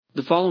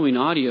The following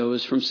audio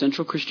is from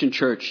Central Christian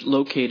Church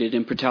located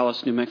in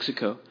Portales, New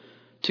Mexico.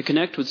 To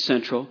connect with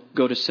Central,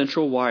 go to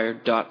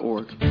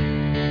centralwired.org.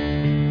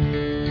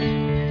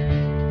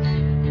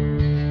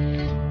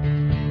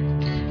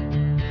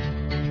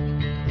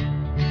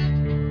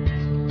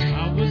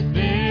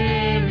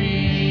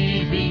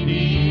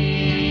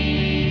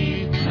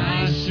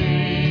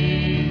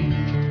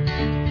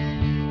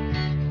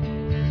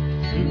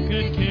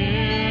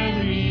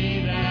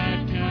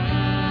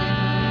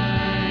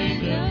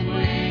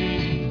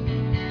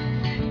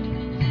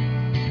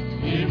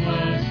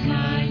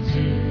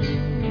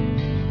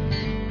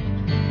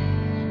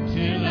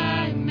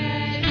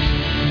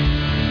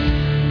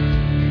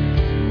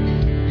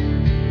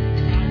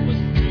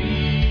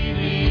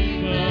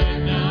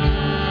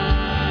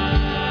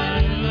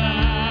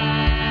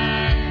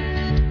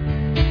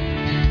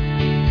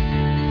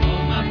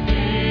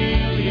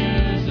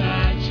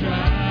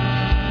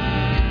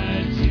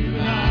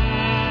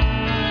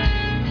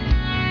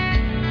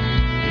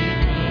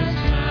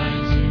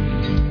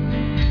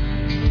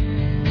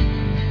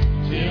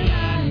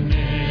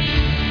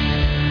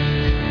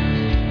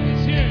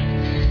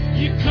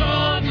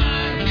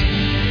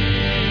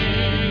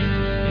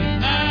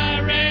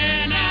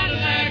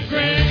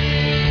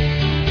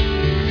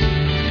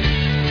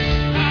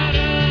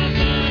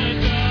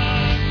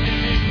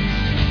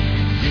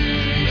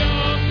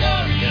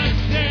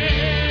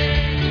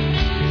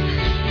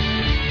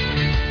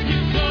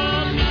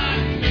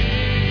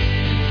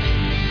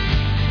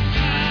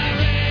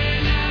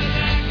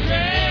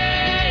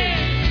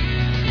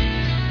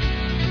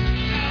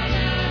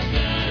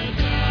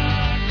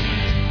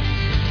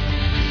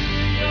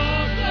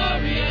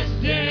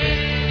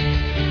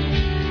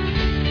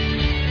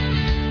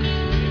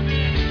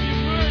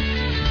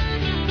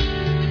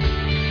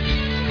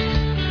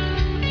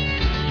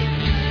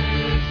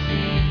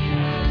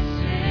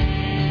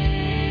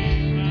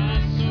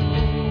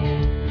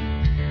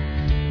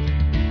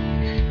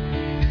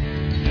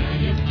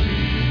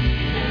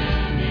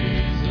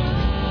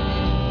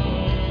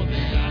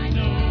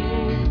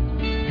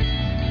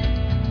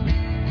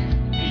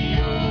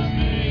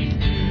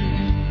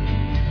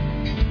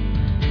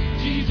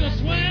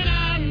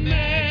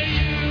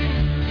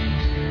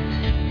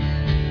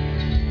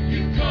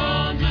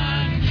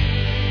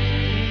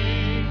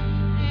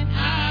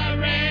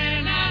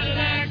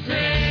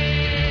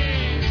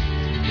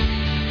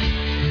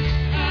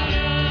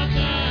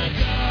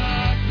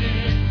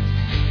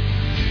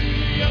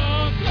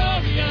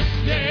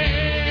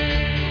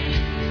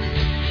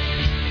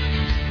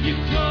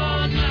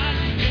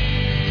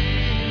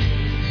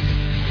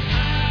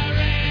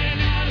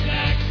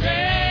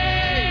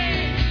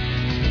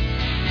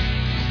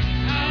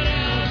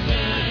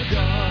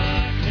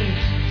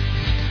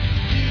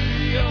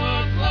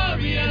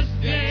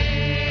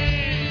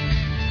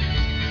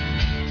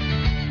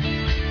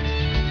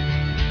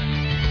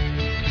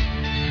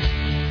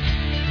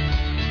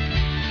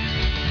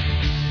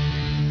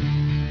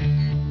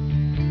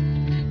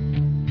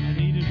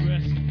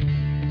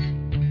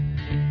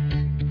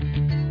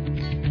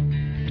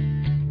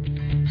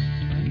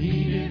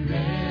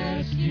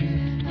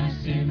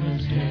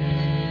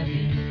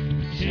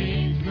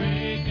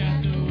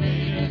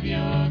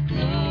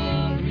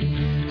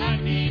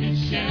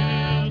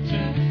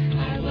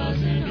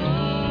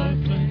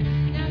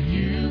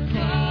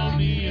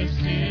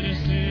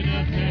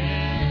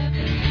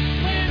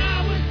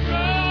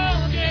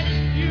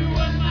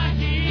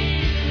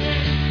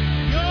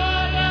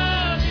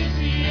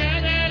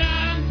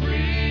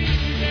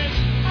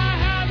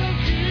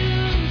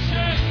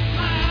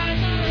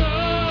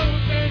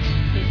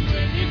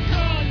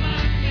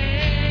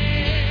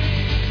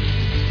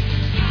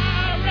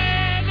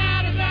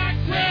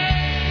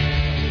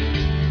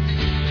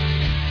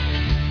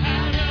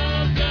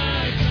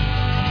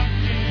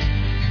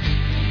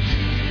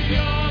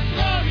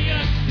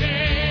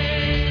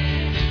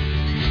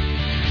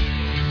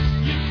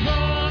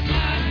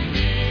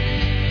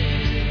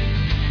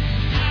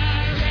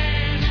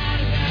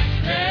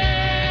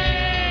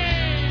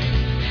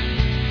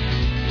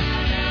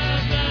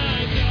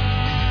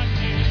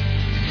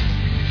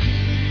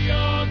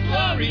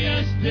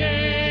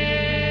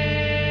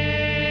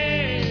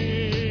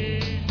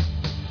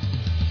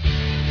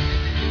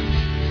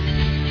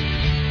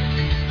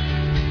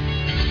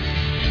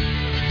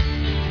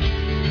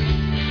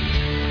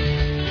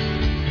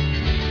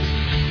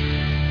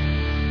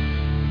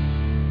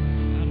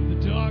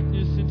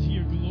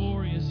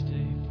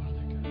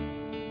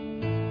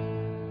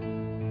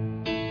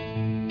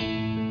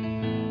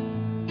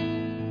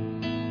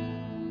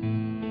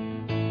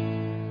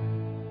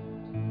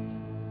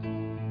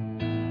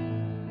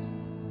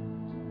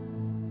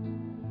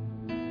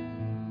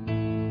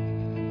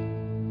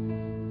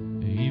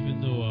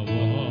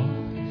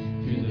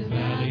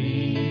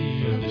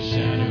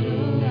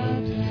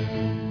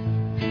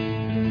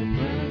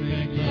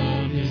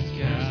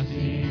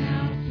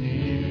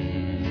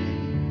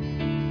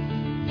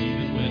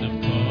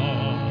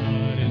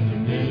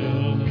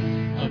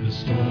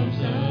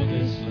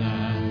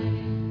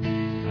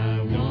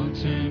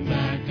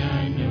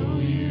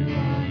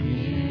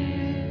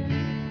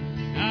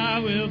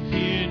 will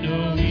fear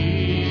no evil,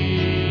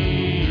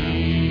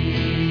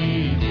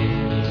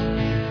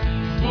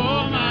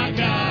 for my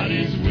God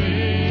is with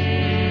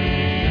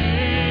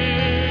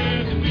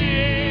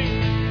me.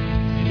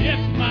 And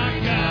if my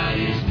God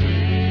is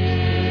with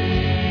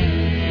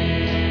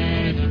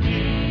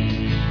me,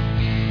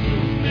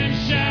 whom then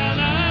shall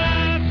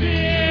I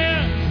fear?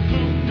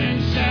 Whom then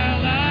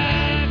shall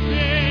I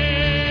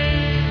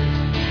fear?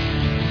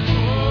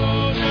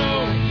 Oh no,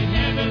 you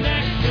never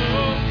let go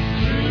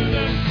through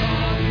the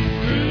calm,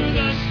 through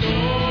the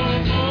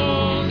storm.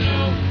 Oh no,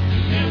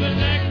 you never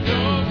let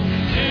go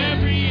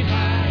every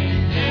high,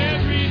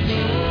 every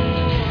low.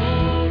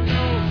 Oh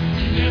no,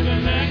 you never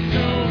let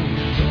go,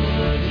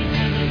 Lord, you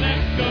never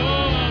let go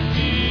of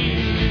me.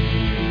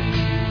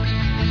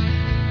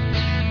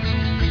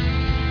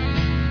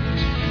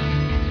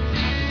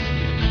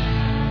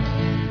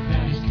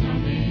 That is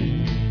coming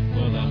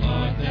for the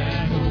heart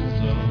that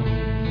holds on.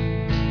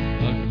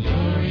 A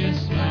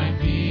glorious life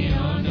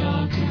beyond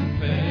all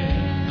compare.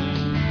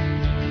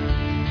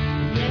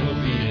 There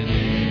will be an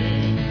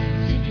end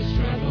to these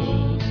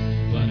struggles,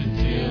 but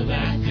until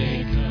that day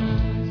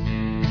comes,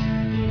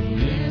 we'll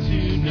live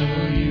to know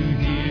you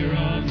here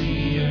on the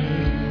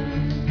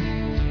earth.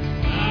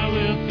 I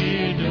will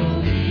fear no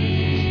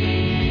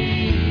evil,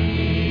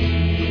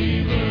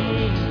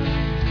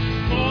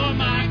 for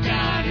my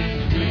God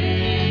is with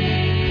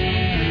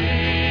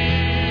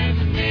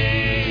me.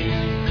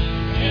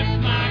 If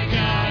my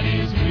God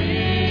is with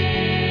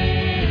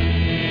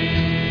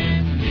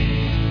me,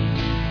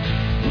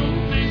 whom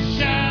then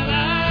shall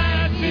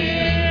I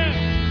fear?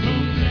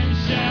 Whom then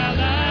shall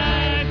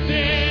I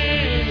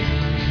fear?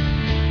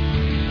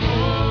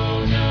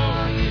 Oh no,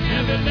 you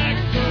never let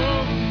go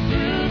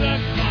through the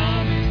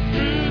calm,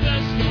 through the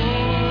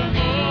storm.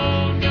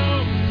 Oh no,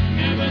 you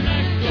never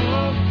let go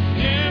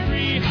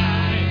every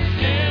high,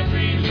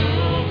 every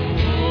low.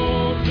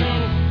 Oh no,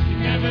 you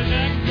never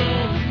let go,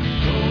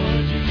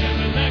 Lord, you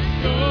never let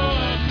go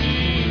of me.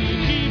 You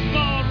keep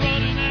on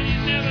running and you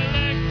never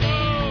let go.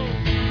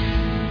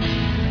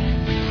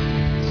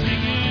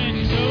 Singing,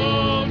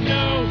 oh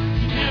no,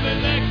 you never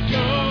let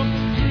go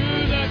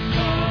through the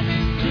calm,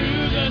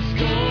 through the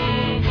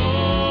storm.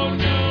 Oh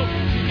no,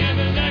 you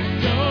never let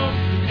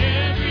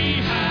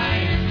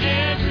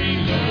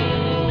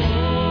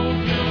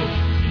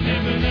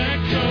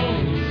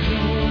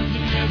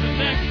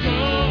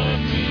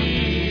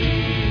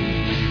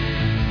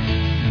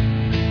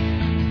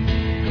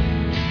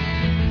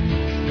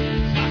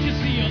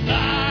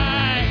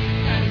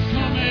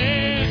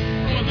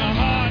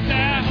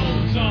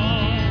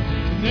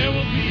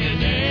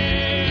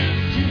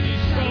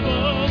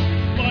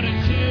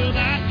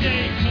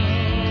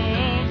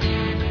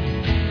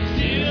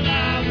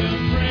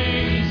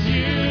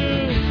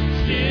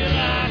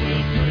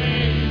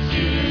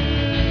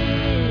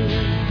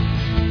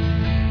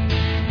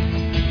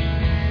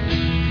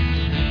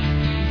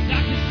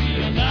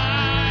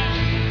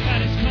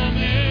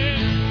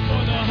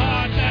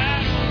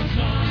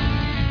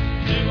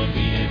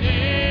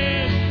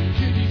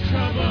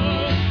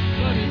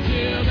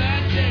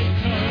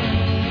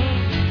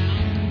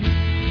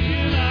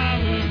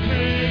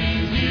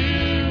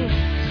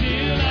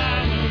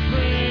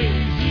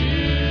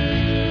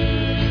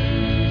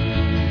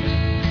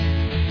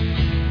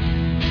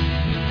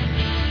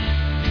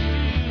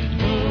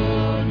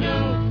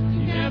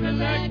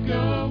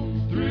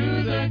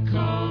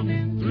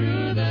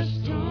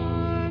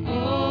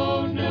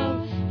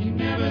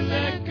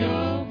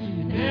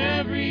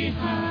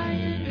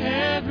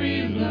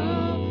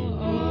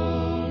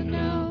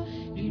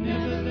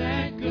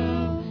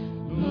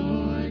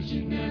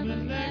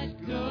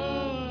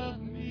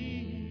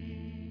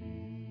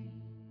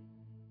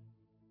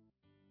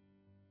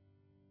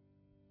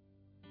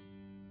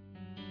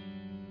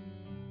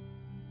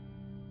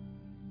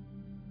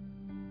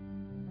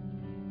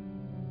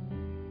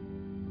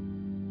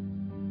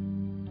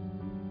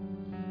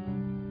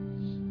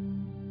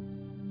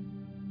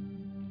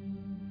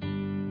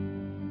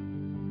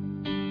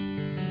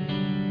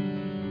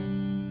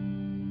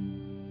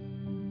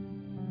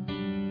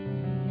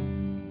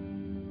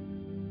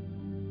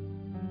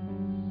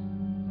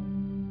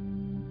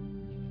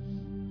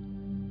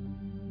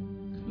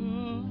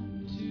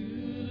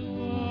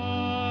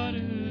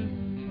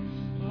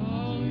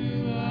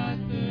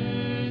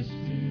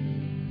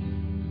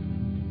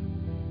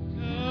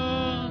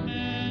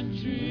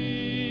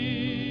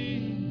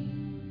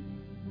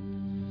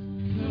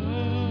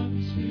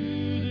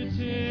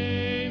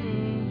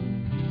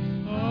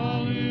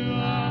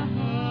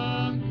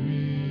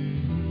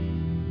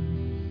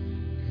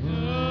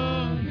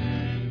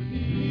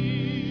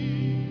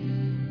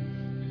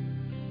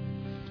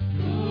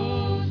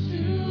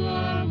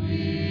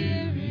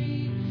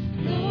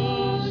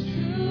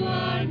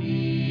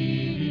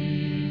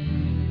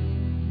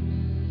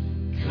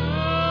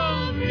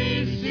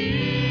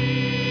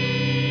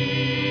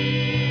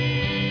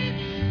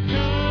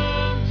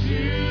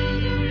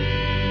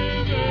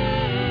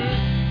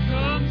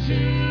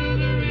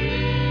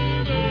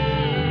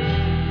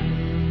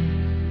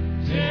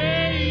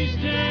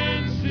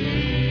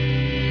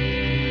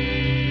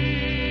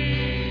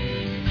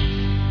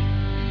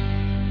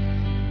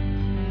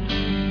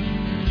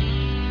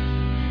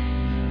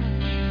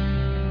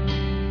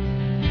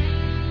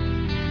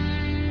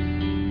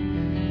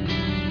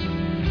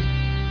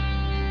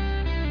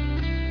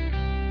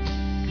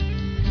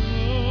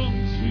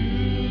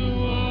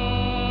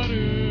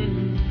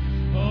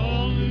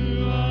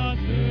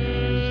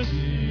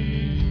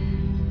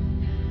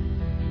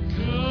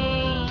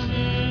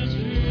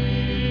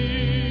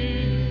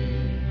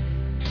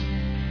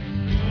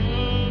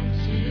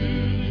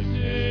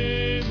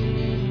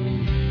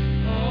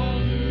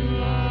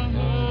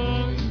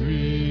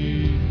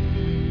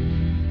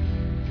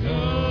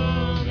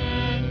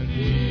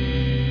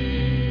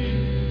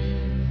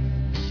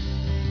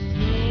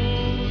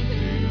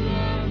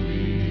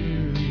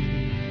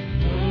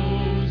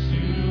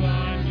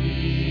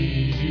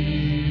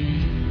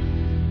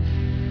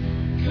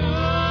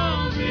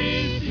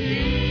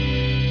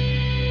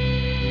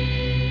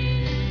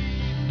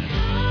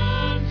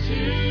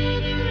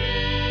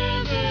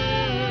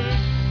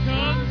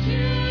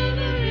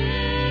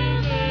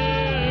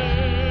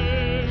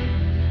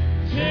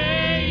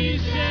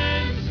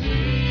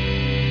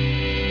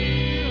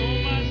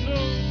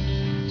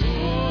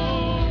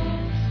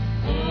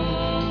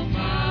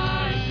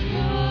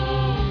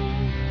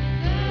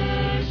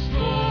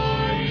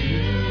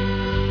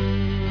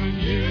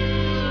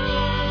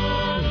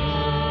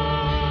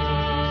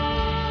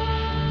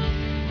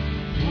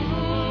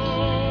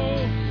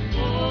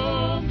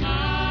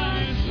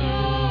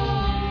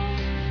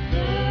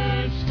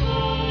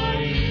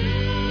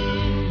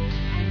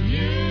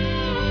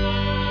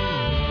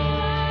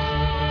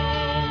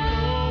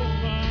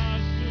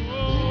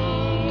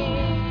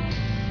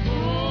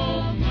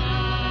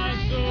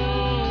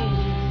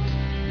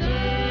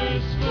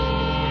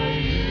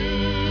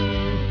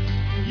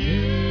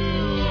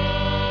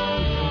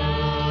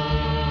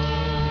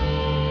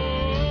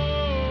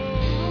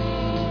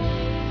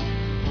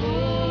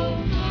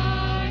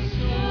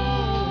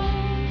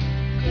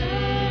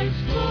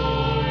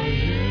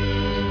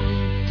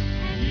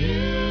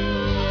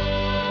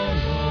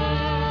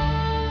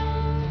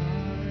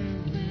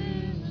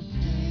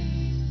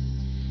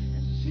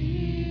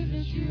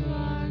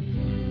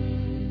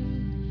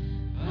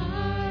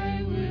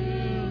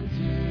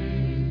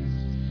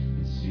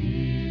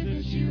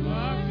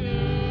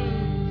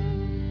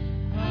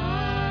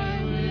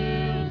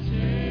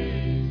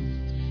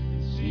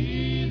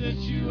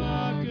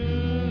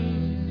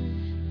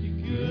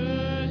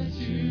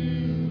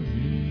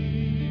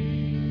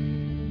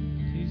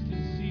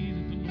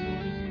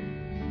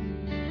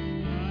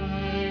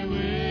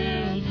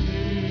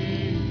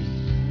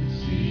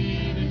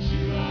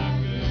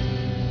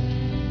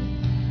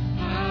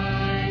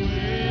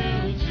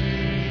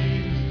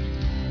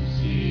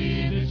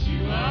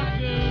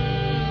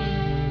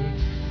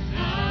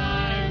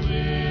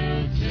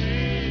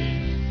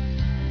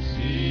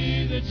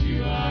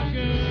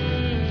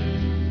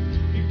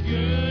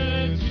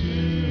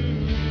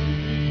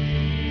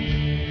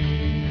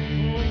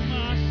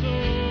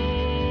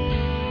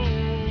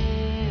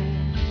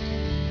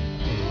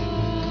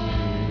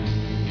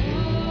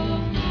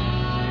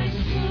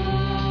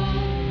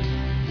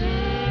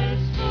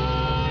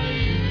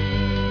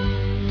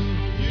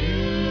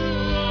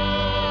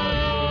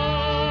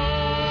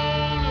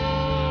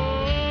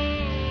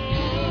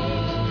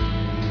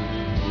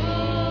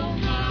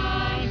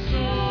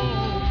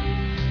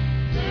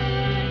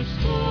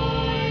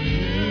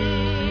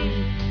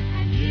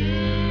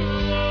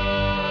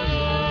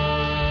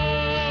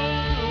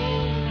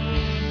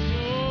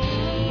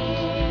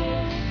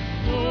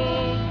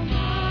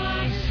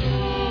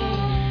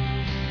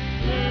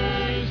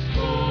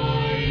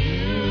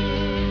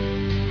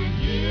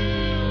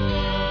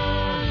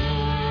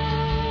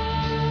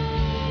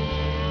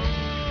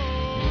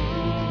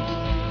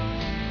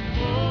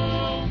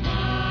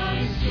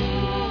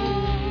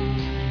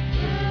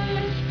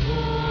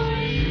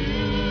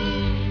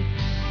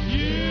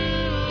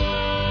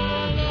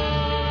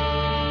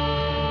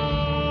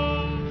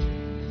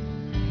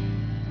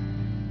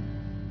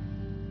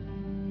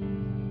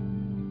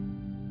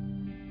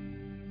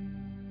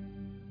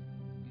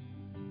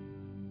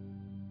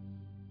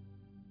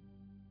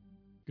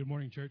Good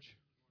morning, church.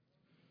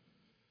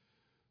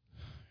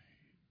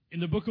 In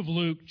the book of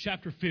Luke,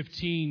 chapter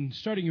 15,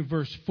 starting in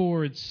verse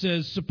 4, it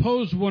says,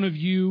 "Suppose one of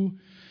you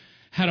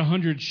had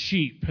 100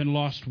 sheep and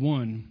lost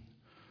one.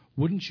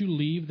 Wouldn't you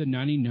leave the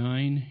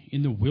 99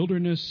 in the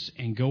wilderness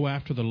and go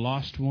after the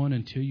lost one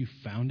until you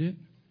found it?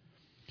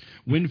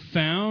 When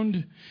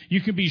found, you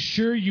can be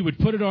sure you would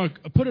put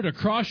it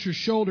across your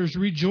shoulders,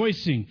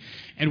 rejoicing.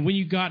 And when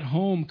you got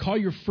home, call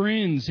your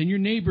friends and your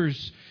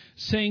neighbors,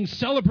 saying,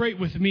 'Celebrate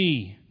with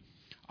me.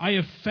 I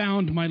have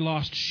found my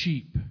lost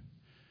sheep.'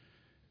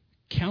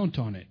 Count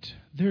on it.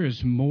 There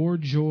is more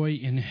joy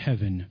in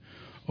heaven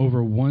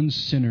over one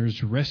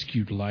sinner's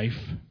rescued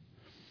life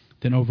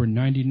than over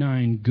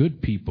 99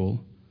 good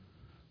people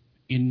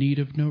in need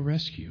of no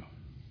rescue.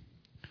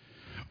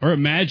 Or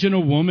imagine a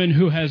woman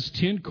who has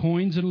 10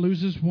 coins and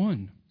loses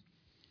one.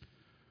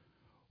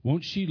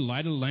 Won't she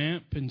light a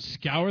lamp and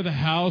scour the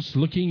house,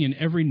 looking in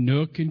every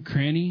nook and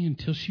cranny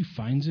until she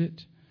finds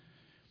it?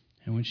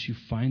 And when she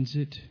finds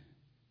it,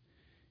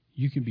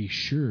 you can be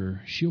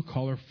sure she'll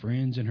call her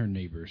friends and her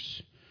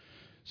neighbors.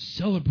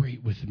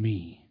 'Celebrate with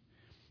me.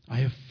 I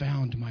have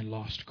found my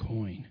lost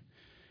coin.'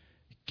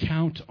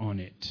 Count on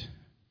it."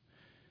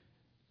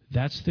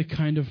 That's the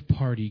kind of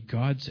party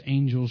God's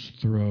angels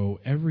throw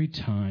every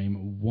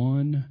time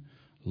one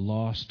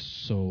lost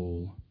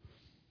soul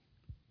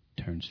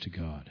turns to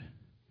God.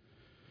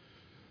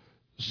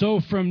 So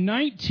from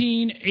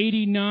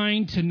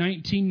 1989 to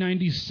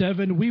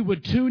 1997, we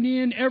would tune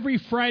in every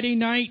Friday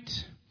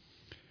night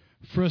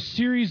for a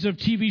series of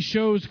TV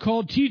shows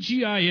called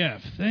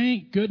TGIF.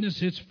 Thank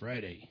goodness it's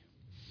Friday.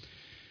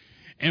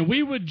 And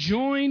we would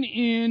join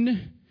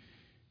in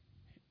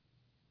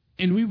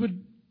and we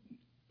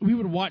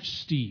would watch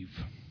Steve.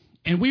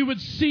 And we would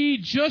see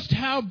just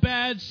how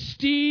bad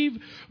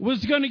Steve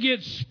was going to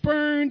get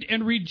spurned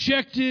and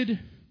rejected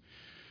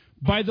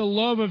by the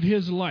love of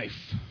his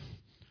life,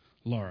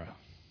 Laura.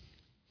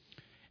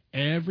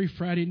 Every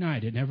Friday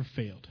night, it never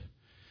failed.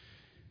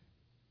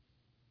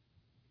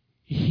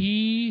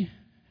 He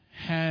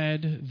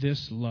had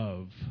this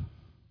love.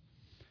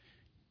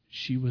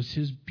 She was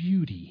his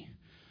beauty.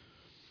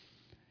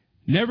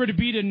 Never to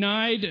be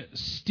denied,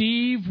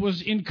 Steve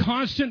was in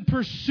constant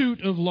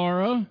pursuit of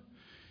Laura.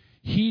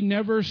 He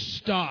never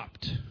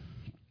stopped.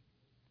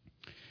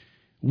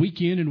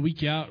 Week in and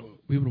week out,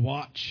 we would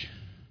watch.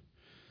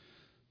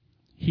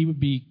 He would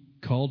be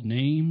called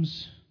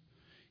names.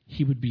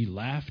 He would be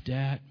laughed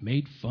at,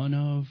 made fun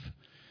of,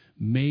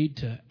 made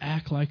to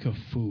act like a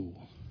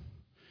fool.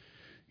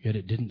 Yet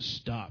it didn't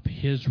stop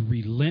his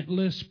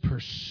relentless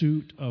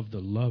pursuit of the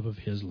love of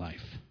his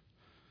life,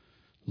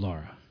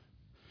 Laura.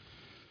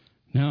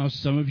 Now,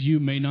 some of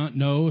you may not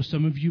know,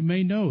 some of you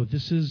may know.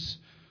 This is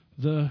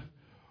the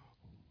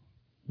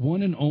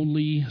one and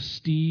only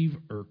Steve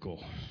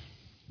Urkel.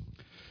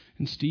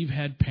 And Steve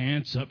had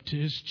pants up to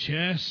his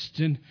chest,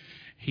 and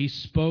he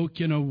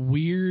spoke in a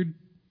weird,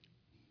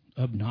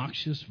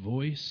 obnoxious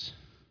voice.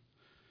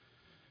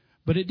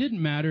 But it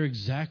didn't matter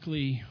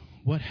exactly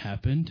what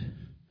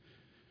happened.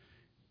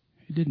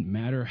 It didn't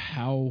matter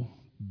how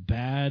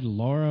bad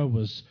Laura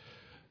was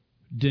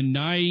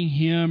denying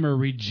him or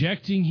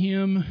rejecting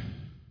him.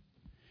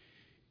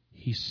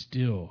 He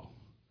still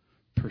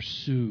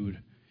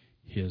pursued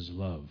his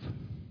love.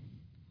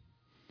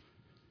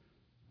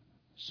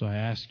 So I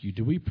ask you,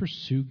 do we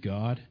pursue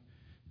God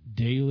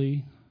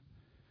daily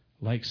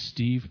like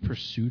Steve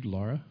pursued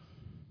Laura?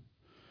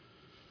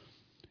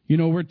 You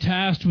know, we're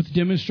tasked with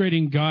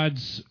demonstrating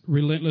God's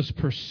relentless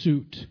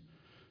pursuit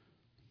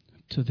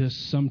to this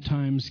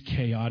sometimes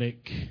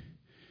chaotic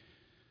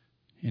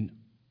and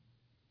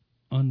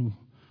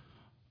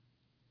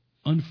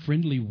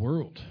unfriendly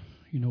world.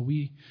 You know,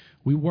 we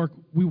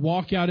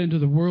walk out into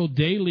the world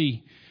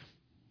daily,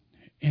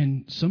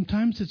 and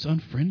sometimes it's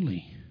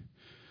unfriendly.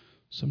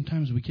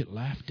 Sometimes we get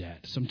laughed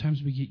at.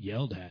 Sometimes we get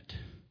yelled at.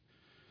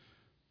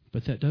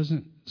 But that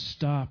doesn't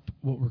stop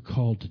what we're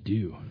called to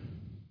do.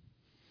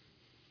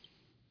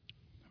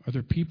 Are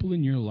there people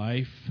in your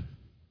life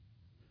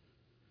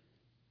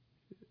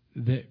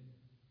that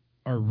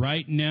are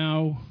right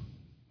now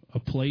a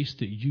place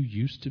that you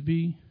used to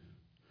be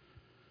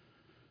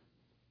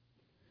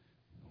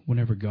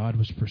whenever God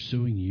was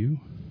pursuing you?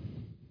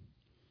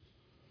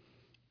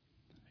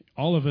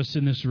 All of us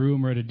in this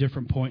room are at a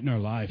different point in our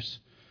lives.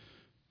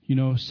 You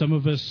know, some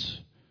of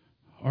us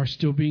are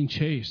still being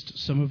chased.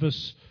 Some of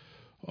us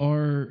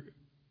are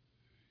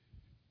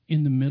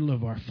in the middle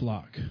of our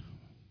flock.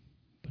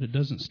 But it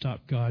doesn't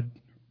stop God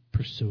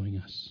pursuing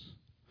us.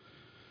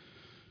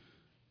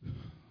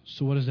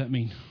 So what does that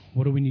mean?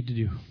 What do we need to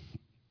do?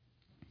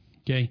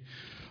 Okay.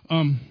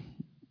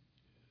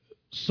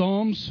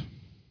 Psalms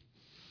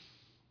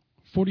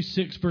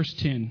 46, verse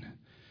 10.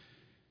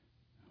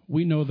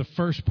 We know the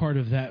first part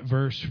of that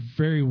verse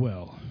very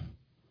well.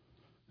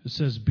 It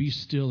says, "Be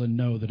still and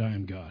know that I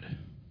am God."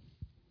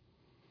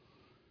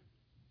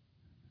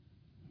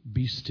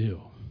 Be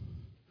still.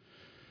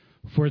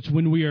 For it's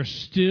when we are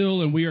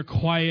still and we are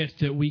quiet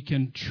that we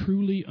can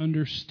truly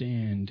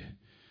understand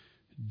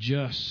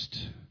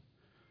just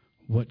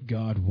what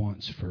God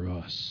wants for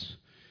us.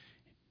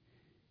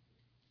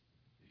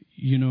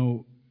 You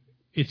know,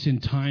 it's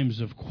in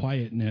times of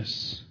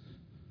quietness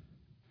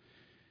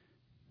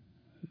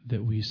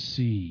that we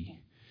see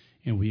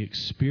and we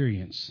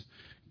experience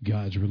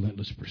God's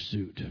relentless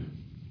pursuit.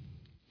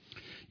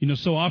 You know,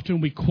 so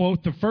often we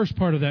quote the first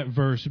part of that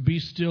verse, "Be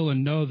still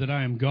and know that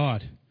I am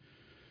God."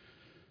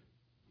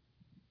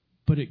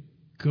 But it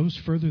goes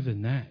further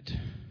than that.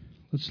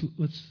 Let's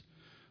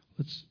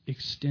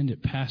extend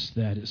it past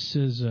that. It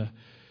says,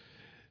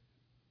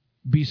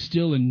 "Be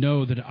still and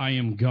know that I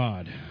am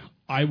God.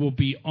 I will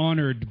be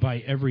honored by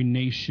every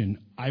nation.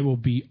 I will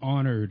be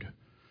honored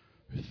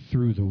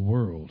through the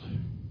world."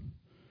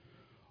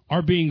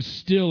 Our being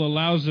still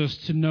allows us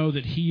to know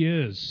that He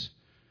is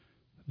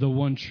the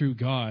one true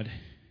God,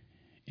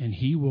 and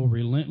He will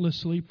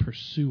relentlessly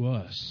pursue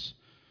us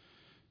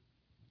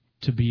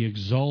to be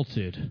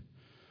exalted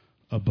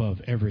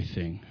above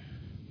everything.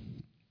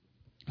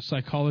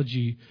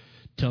 Psychology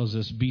tells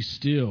us, be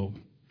still,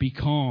 be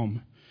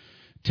calm.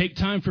 Take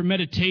time for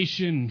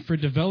meditation, for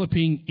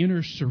developing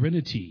inner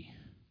serenity.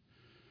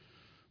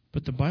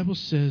 But the Bible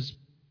says,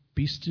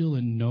 be still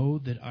and know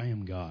that I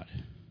am God.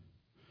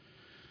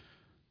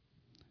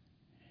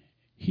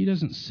 He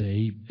doesn't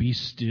say, be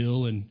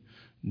still and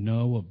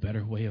know a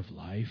better way of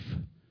life.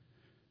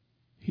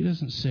 He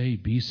doesn't say,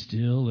 be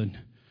still and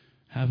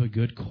have a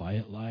good,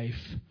 quiet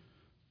life.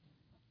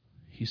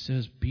 He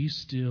says, be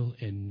still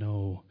and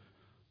know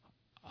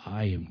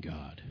I am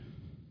God.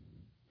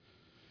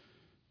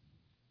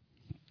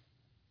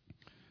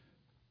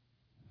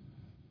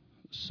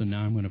 So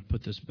now I'm going to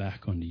put this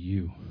back onto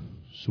you.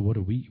 So what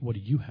do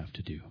you have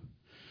to do?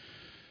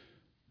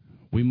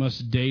 We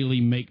must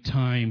daily make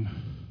time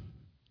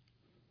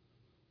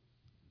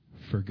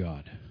for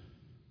God.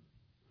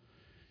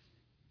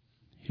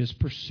 His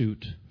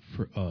pursuit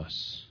for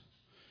us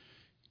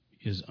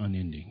is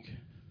unending.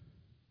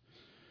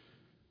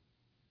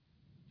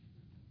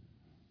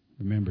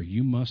 Remember,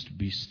 you must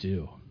be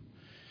still.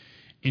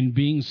 In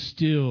being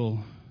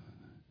still,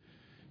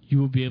 you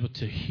will be able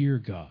to hear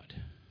God.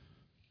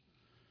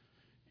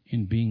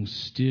 In being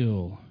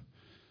still,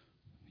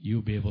 you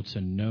will be able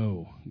to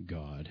know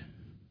God.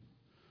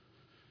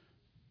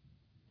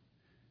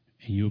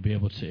 And you'll be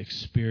able to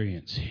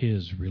experience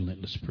His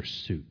relentless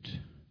pursuit.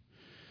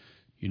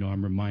 You know,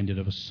 I'm reminded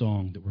of a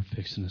song that we're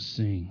fixing to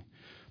sing.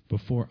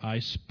 Before I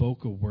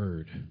spoke a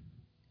word,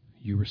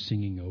 you were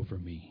singing over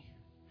me.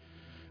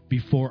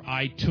 Before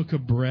I took a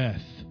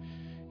breath,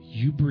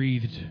 you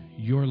breathed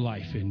your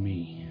life in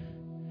me.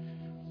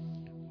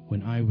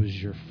 When I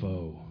was your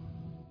foe,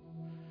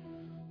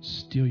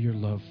 still your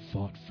love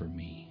fought for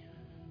me.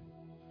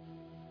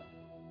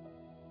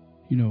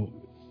 You know,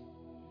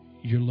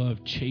 your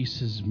love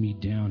chases me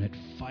down. It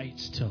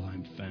fights till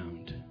I'm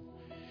found.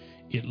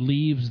 It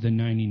leaves the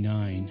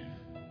 99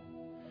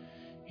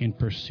 in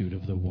pursuit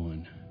of the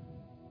one.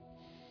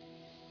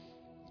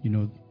 You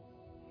know,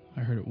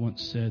 I heard it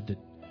once said that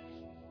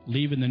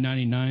leaving the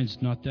 99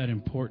 is not that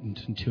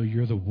important until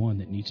you're the one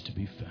that needs to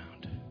be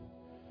found.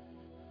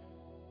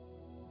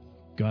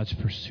 God's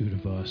pursuit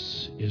of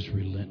us is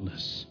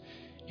relentless.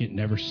 It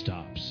never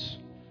stops.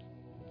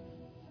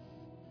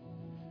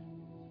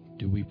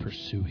 Do we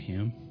pursue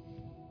Him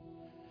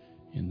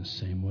in the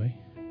same way?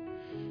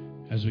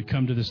 As we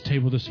come to this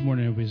table this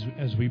morning,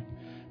 as we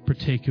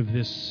partake of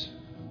this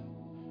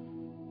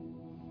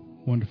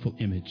wonderful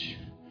image,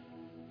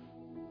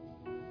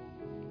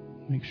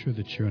 make sure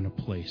that you're in a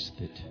place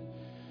that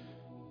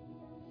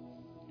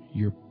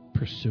you're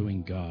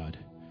pursuing God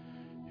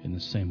in the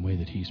same way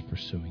that He's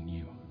pursuing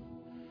you.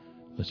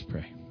 Let's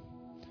pray.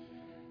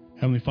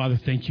 Heavenly Father,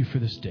 thank you for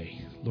this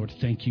day. Lord,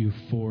 thank you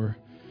for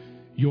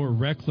your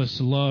reckless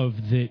love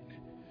that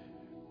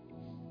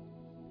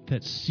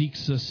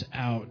seeks us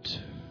out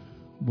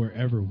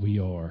wherever we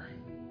are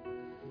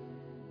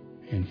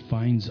and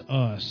finds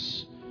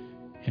us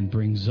and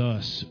brings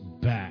us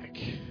back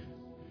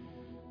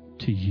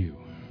to you.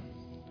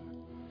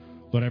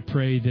 Lord, I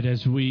pray that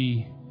as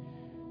we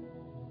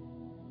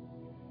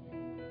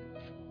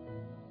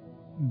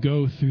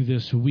go through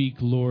this week,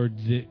 Lord,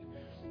 that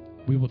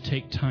we will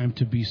take time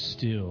to be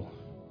still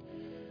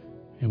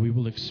and we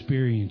will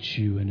experience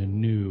you in a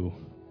new,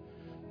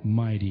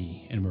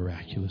 mighty, and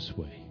miraculous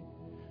way.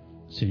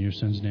 It's in your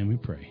Son's name we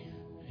pray.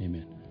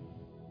 Amen.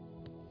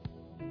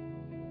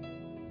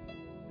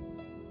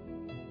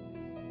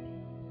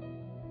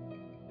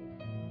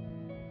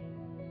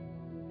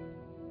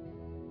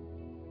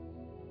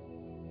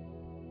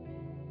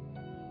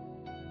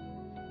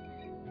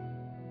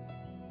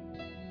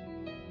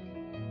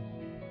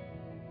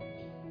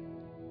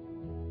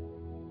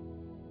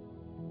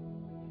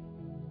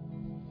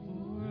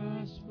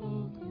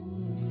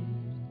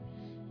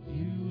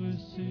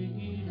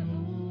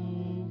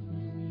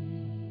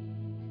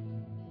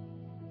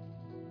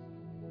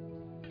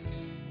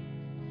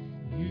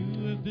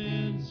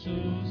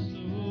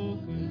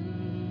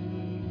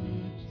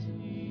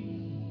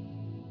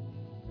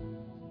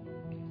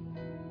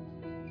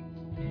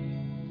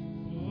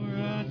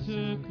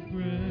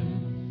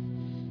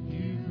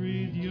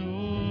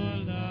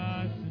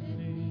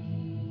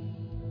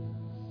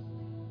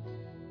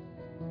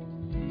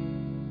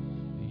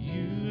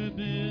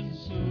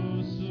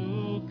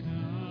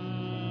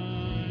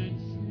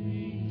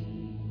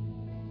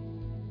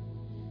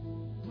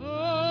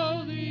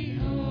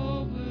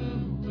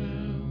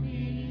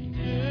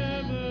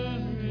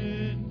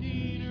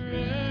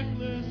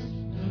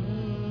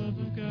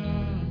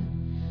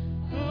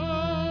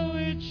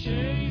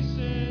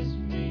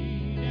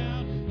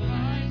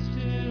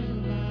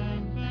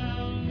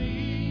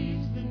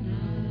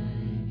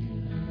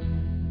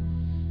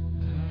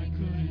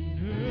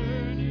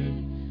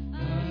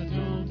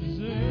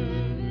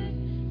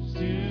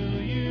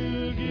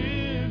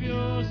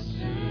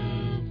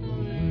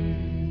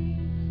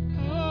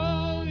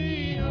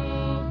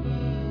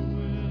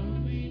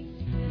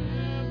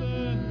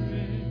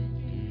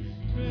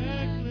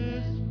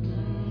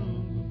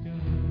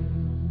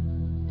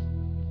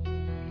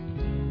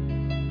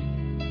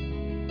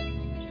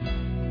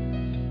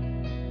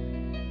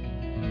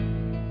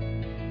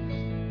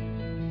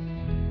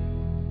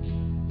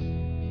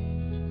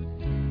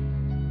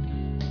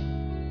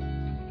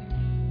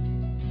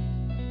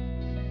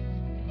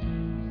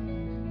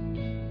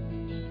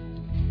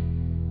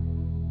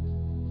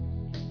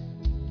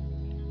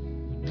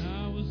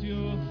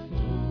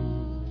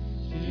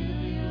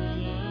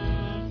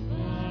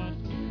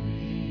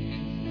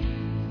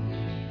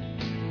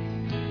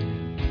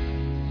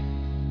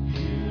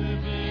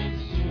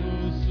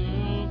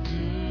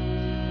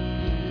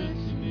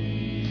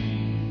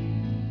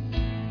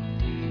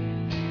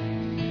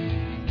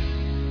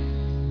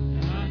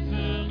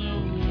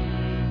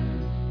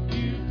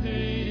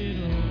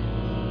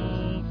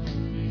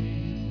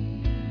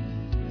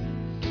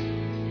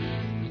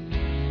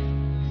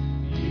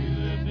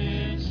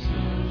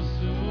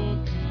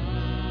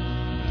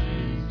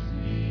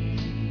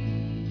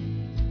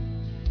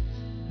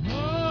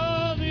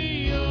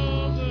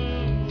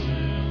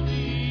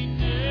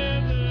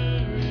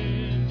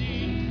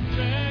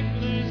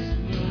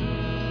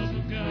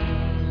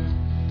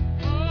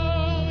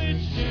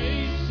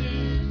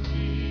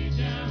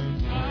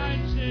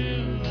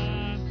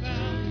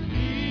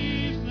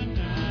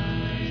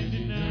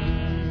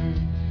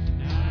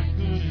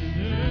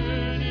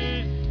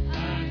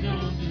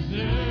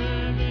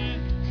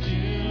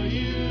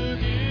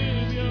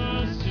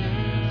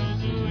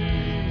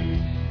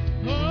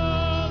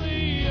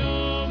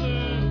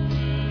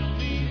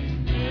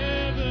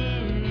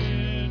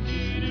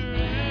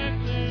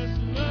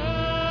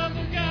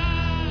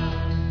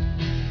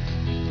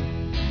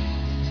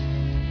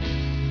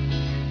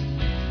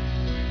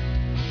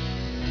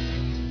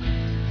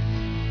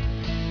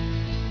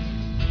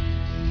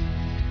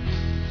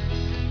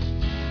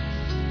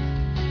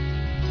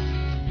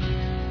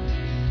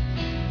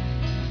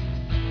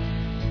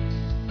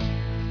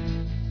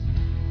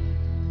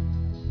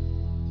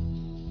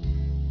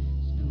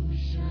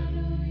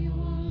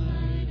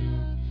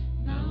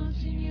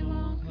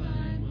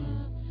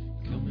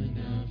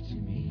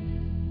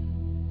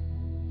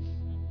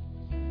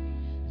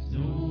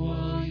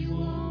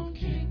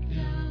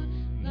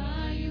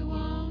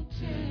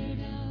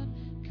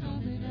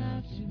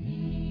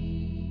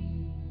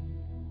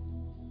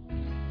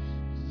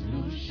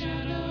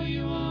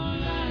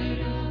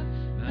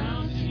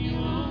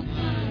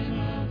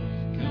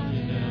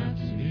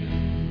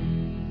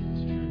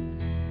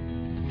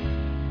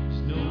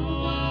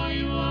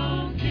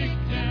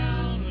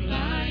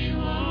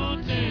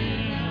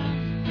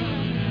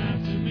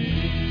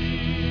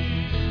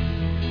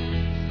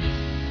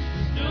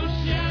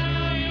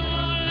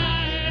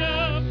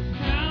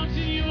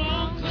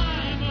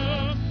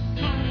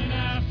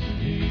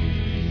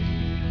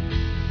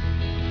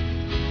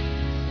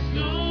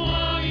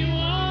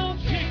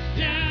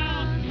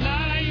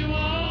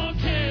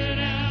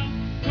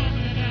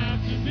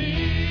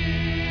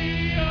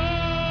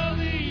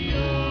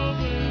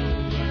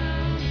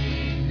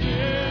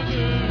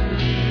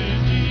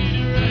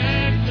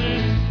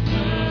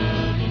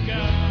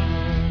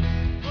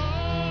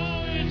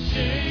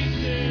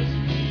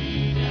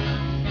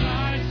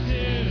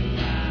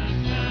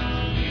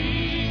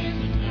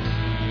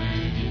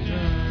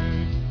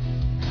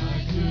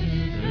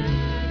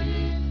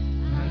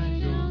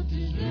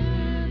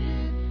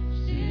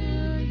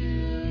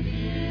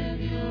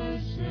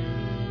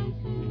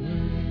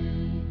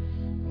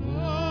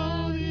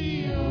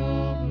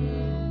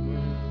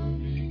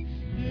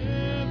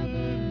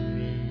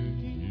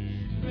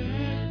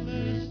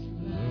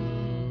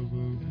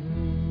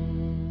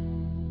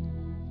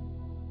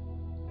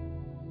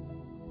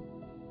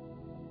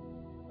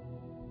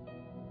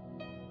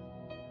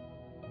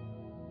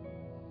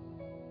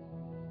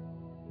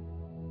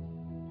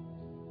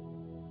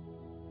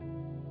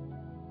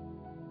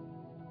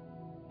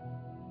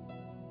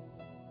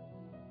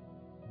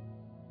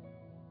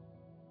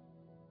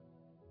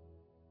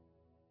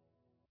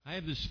 I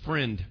have this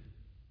friend.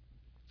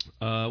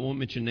 I won't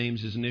mention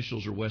names. His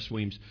initials are Wes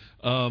Weems.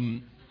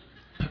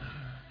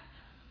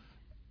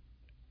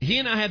 He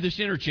and I have this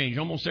interchange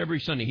almost every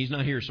Sunday. He's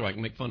not here, so I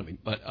can make fun of him.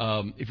 But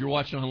if you're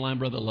watching online,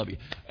 brother, I love you.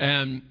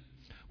 And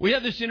we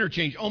have this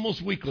interchange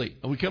almost weekly.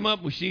 We come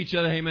up, we see each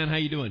other. Hey, man, how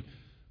you doing?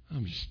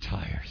 I'm just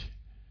tired.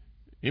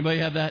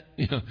 Anybody have that?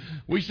 You know,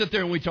 we sit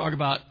there and we talk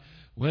about,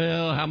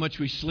 well, how much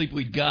sleep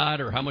we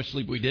got, or how much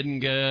sleep we didn't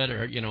get,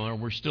 or or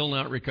we're still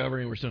not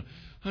recovering.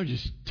 I'm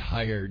just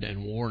tired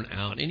and worn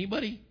out.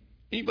 Anybody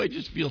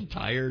just feel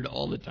tired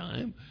all the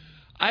time?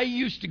 I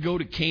used to go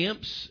to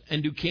camps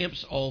and do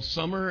camps all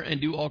summer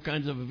and do all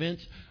kinds of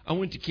events. I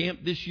went to camp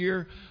this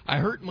year. I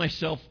hurt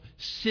myself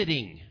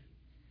sitting.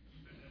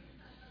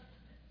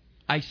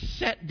 I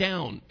sat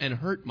down and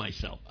hurt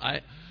myself.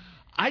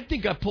 I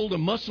think I pulled a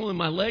muscle in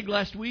my leg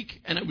last week,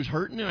 and it was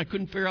hurting, and I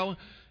couldn't figure out.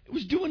 It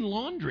was doing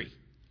laundry.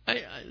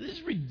 This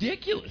is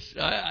ridiculous.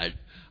 I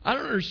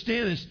don't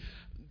understand this.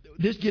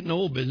 This getting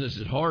old business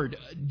is hard.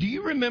 Do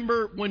you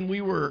remember when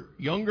we were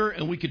younger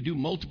and we could do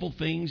multiple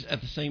things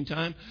at the same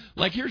time?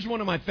 Like, here's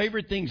one of my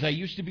favorite things I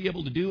used to be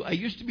able to do. I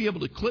used to be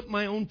able to clip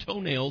my own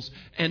toenails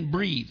and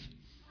breathe.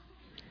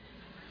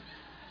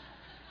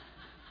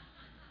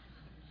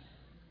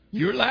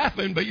 You're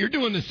laughing, but you're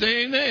doing the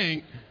same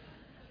thing.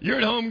 You're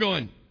at home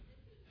going,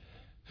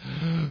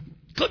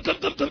 clip, clip,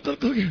 clip, clip, clip,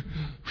 clip.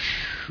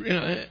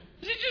 It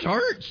just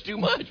hurts too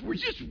much. We're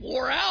just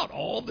wore out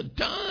all the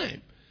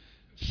time.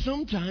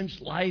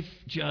 Sometimes life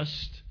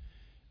just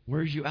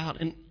wears you out.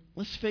 And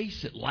let's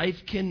face it,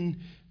 life can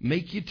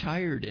make you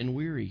tired and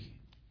weary.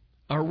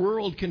 Our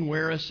world can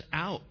wear us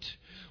out.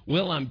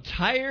 Well, I'm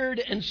tired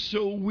and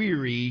so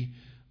weary,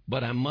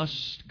 but I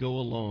must go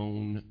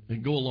along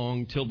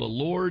till the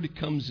Lord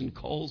comes and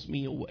calls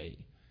me away.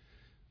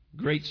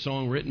 Great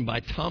song written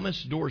by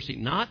Thomas Dorsey,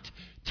 not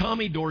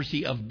Tommy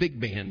Dorsey of big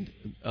band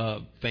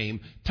fame.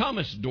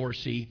 Thomas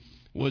Dorsey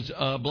was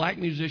a black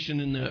musician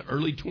in the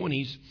early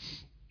 20s.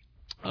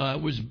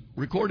 Was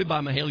recorded by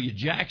Mahalia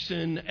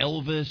Jackson,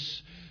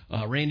 Elvis,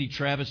 Randy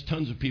Travis.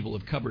 Tons of people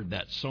have covered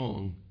that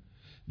song.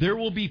 There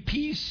will be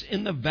peace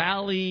in the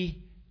valley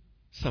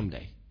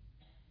someday.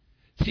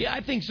 See,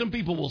 I think some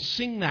people will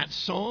sing that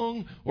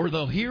song, or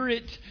they'll hear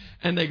it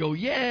and they go,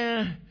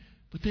 yeah,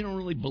 but they don't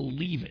really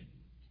believe it.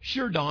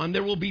 Sure, Don,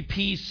 there will be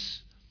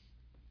peace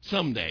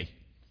someday.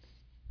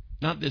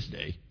 Not this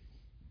day.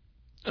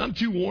 I'm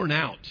too worn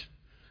out.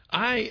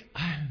 I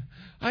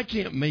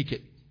can't make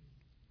it.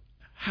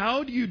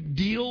 How do you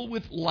deal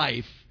with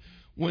life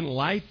when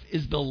life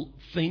is the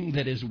thing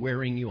that is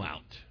wearing you out?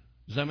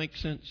 Does that make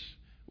sense?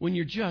 When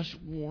you're just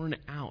worn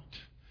out.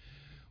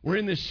 We're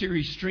in this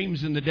series,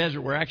 Streams in the Desert.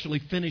 We're actually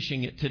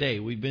finishing it today.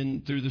 We've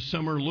been through the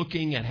summer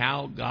looking at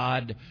how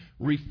God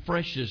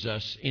refreshes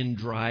us in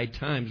dry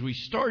times. We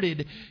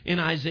started in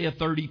Isaiah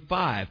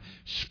 35.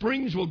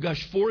 Springs will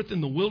gush forth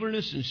in the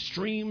wilderness and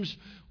streams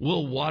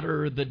will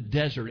water the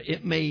desert.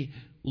 It may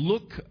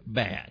look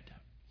bad.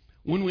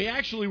 When we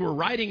actually were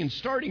writing and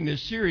starting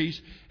this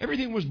series,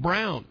 everything was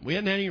brown. We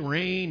hadn't had any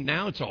rain.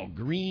 Now it's all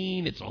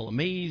green. It's all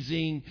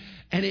amazing.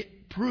 And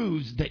it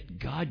proves that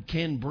God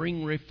can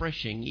bring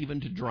refreshing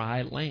even to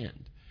dry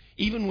land.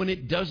 Even when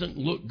it doesn't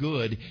look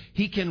good,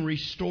 He can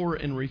restore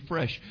and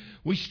refresh.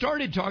 We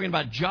started talking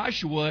about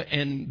Joshua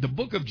and the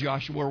book of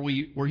Joshua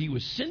where he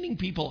was sending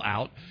people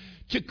out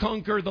to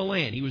conquer the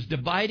land. He was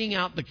dividing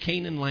out the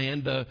Canaan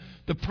land,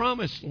 the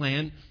promised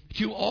land,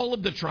 to all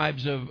of the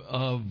tribes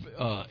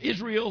of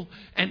Israel,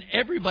 and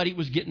everybody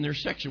was getting their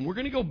section. We're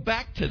going to go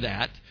back to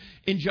that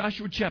in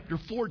Joshua chapter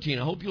 14.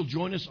 I hope you'll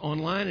join us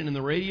online and in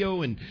the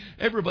radio and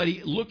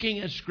everybody looking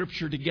at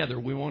Scripture together.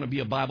 We want to be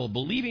a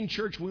Bible-believing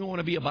church. We want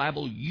to be a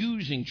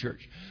Bible-using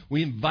church.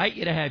 We invite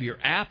you to have your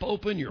app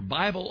open, your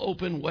Bible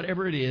open,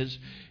 whatever it is.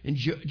 In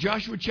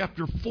Joshua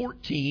chapter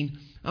 14,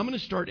 I'm going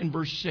to start in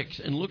verse 6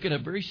 and look at a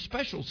very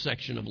special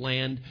section of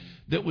land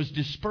that was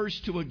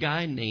dispersed to a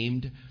guy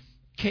named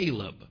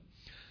Caleb.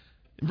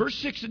 In verse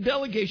 6, a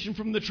delegation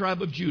from the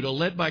tribe of Judah,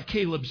 led by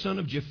Caleb, son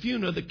of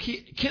Jephunneh the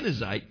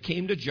Kenizzite,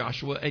 came to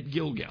Joshua at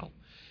Gilgal.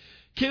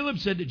 Caleb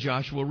said to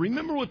Joshua,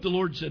 "Remember what the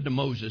Lord said to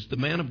Moses, the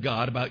man of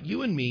God, about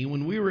you and me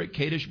when we were at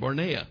Kadesh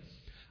Barnea.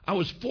 I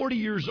was 40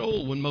 years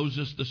old when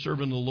Moses, the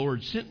servant of the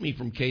Lord, sent me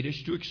from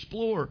Kadesh to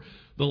explore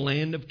the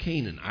land of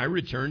Canaan. I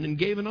returned and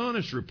gave an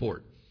honest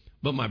report.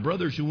 But my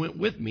brothers who went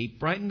with me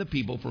frightened the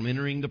people from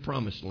entering the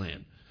promised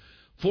land.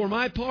 For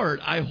my part,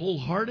 I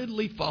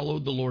wholeheartedly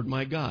followed the Lord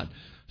my God.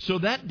 So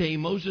that day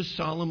Moses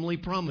solemnly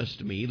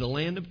promised me, the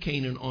land of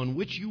Canaan on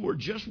which you were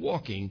just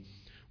walking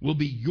will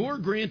be your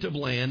grant of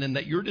land, and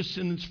that your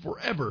descendants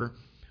forever,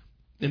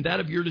 and that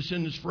of your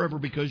descendants forever,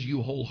 because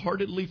you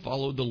wholeheartedly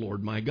followed the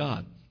Lord my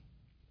God.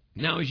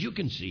 Now, as you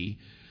can see,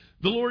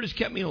 the Lord has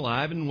kept me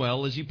alive and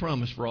well as He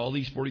promised for all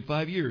these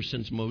 45 years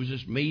since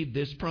Moses made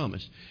this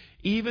promise,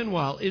 even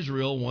while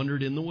Israel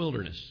wandered in the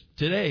wilderness.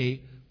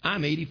 Today,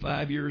 I'm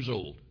 85 years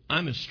old.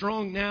 I'm as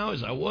strong now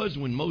as I was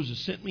when Moses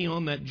sent me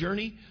on that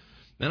journey,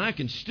 and I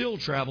can still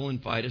travel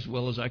and fight as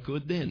well as I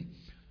could then.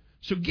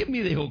 So give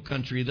me the hill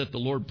country that the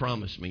Lord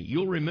promised me.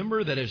 You'll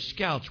remember that as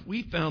scouts,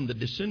 we found the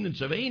descendants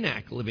of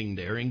Anak living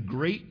there in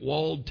great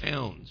walled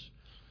towns.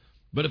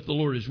 But if the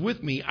Lord is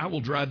with me, I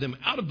will drive them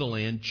out of the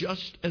land,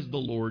 just as the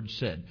Lord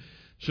said.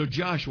 So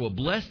Joshua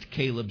blessed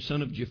Caleb,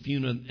 son of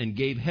Jephunneh, and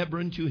gave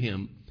Hebron to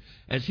him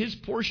as his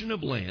portion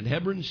of land.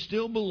 Hebron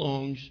still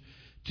belongs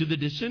to the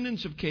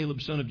descendants of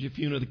Caleb, son of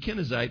Jephunneh, the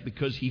Kenizzite,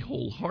 because he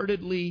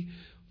wholeheartedly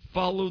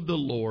followed the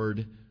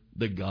Lord,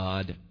 the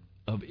God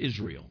of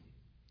Israel.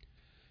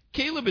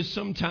 Caleb is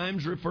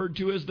sometimes referred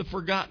to as the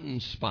forgotten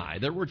spy.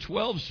 There were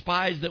 12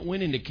 spies that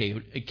went into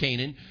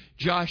Canaan,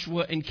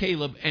 Joshua and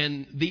Caleb,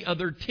 and the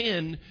other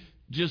 10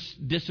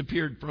 just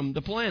disappeared from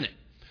the planet.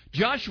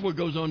 Joshua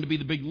goes on to be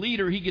the big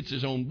leader. He gets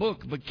his own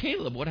book. But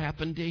Caleb, what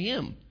happened to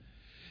him?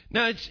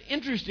 Now, it's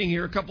interesting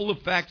here, a couple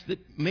of facts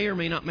that may or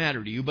may not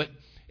matter to you, but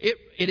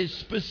it is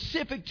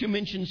specific to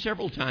mention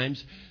several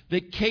times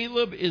that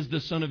Caleb is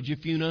the son of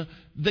Jephunneh,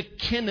 the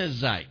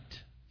Kenizzite.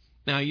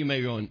 Now, you may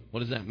be going,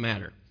 what does that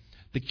matter?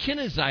 The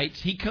Kenizzites,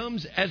 he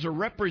comes as a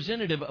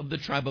representative of the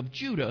tribe of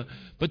Judah,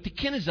 but the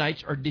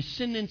Kenizzites are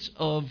descendants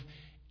of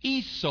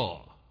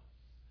Esau.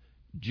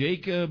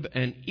 Jacob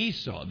and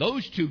Esau.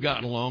 Those two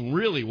got along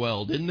really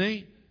well, didn't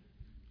they?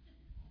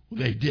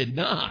 They did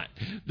not.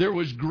 There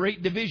was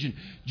great division.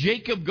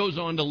 Jacob goes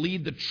on to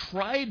lead the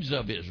tribes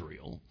of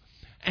Israel,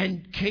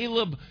 and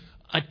Caleb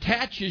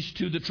attaches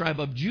to the tribe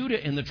of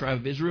Judah and the tribe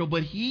of Israel,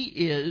 but he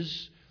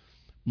is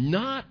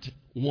not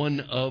one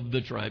of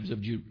the tribes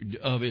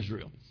of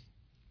Israel.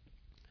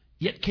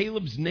 Yet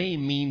Caleb's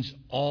name means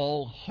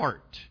all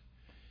heart.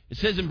 It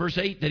says in verse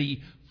 8 that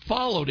he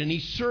followed and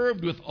he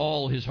served with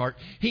all his heart.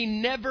 He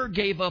never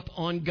gave up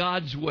on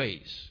God's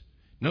ways.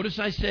 Notice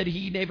I said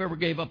he never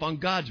gave up on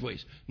God's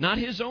ways, not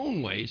his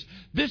own ways.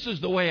 This is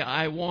the way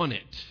I want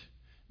it.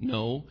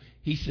 No,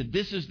 he said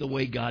this is the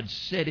way God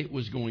said it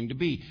was going to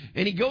be.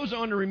 And he goes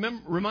on to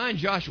remind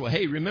Joshua,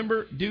 hey,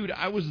 remember, dude,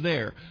 I was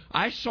there.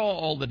 I saw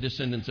all the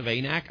descendants of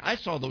Anak. I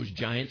saw those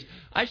giants.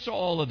 I saw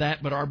all of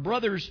that. But our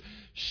brothers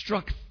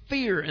struck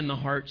fear in the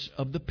hearts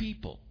of the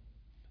people.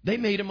 They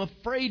made them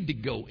afraid to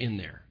go in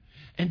there.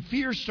 And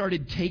fear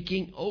started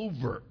taking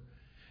over.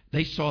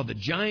 They saw the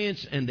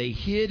giants and they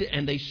hid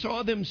and they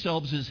saw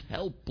themselves as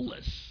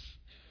helpless.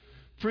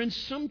 Friends,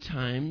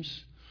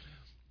 sometimes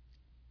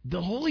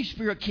the Holy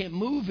Spirit can't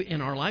move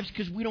in our lives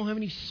because we don't have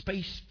any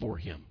space for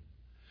Him.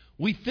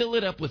 We fill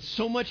it up with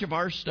so much of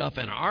our stuff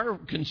and our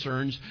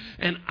concerns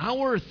and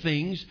our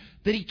things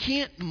that He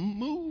can't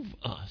move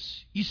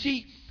us. You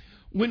see,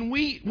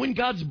 when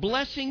God's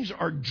blessings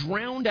are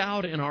drowned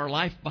out in our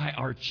life by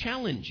our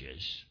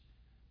challenges,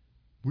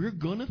 we're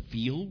going to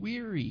feel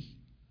weary.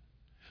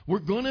 We're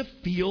going to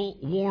feel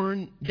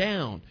worn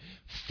down.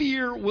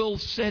 Fear will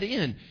set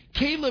in.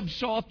 Caleb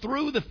saw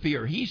through the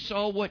fear. He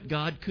saw what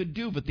God could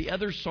do, but the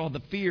others saw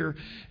the fear,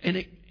 and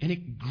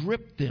it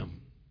gripped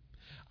them.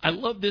 I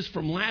love this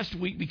from last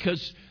week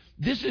because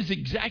this is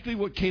exactly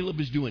what Caleb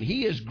is doing.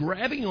 He is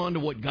grabbing onto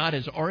what God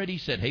has already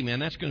said. Hey, man,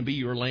 that's going to be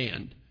your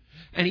land.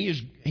 And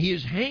he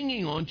is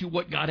hanging on to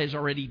what God has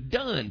already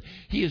done.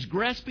 He is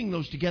grasping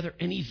those together,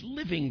 and he's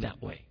living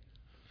that way.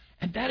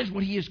 And that is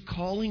what He is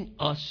calling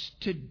us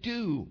to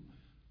do.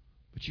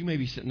 But you may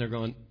be sitting there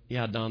going,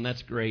 yeah, Don,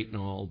 that's great and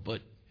all,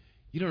 but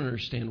you don't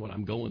understand what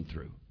I'm going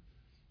through.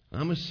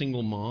 I'm a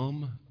single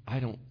mom. I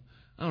don't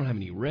have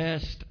any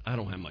rest. I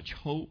don't have much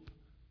hope.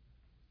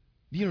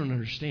 You don't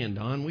understand,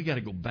 Don. We got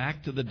to go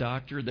back to the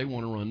doctor. They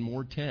want to run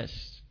more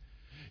tests.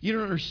 You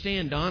don't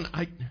understand, Don.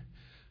 I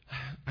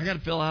got to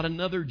fill out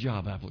another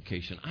job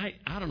application.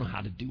 I don't know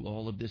how to do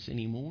all of this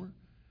anymore.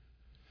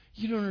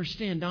 You don't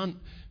understand, Don.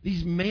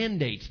 These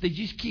mandates, they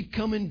just keep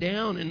coming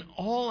down, and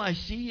all I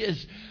see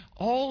is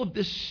all of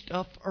this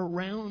stuff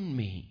around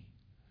me.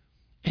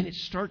 And it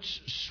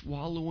starts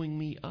swallowing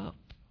me up.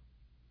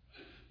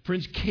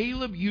 Friends,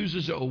 Caleb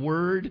uses a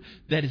word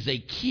that is a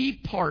key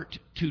part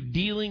to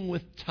dealing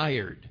with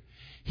tired.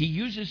 He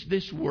uses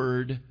this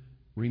word,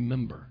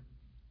 remember.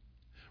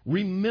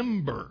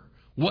 Remember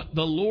what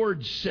the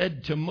Lord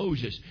said to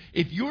Moses.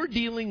 If you're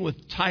dealing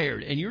with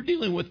tired and you're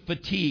dealing with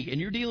fatigue and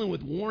you're dealing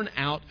with worn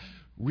out,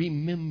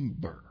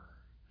 remember.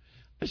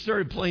 I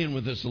started playing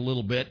with this a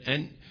little bit,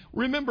 and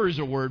remember is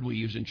a word we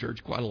use in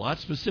church quite a lot,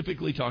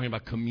 specifically talking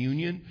about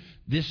communion.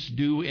 This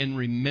do in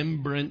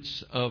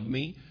remembrance of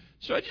me.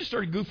 So I just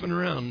started goofing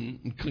around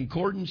in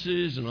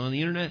concordances and on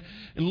the internet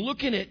and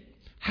looking at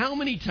how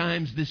many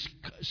times this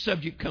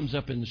subject comes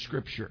up in the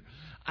Scripture.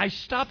 I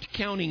stopped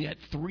counting at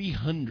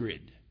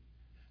 300.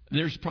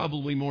 There's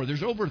probably more.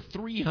 There's over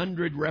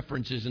 300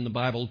 references in the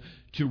Bible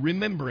to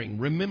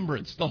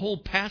remembrance. The whole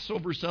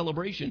Passover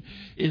celebration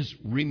is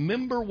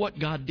remember what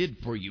God did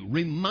for you.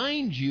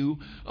 Remind you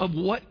of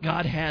what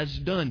God has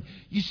done.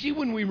 You see,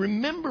 when we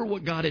remember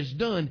what God has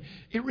done,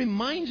 it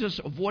reminds us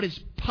of what is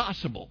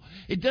possible.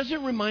 It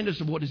doesn't remind us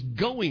of what is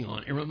going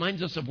on. It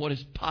reminds us of what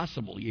is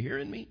possible. You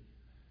hearing me?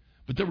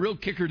 But the real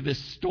kicker to this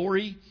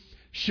story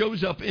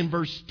shows up in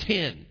verse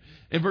 10.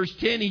 In verse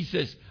 10, he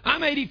says,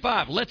 I'm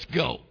 85. Let's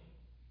go.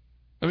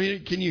 I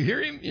mean, can you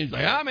hear him? He's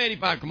like, I'm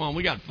 85. Come on,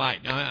 we got to fight.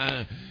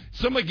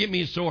 Somebody give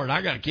me a sword.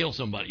 I got to kill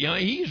somebody. You know,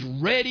 he's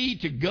ready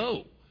to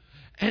go.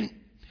 And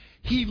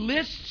he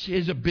lists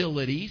his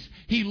abilities.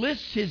 He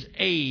lists his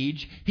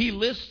age. He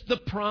lists the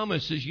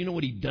promises. You know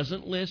what he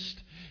doesn't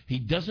list? He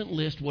doesn't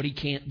list what he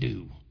can't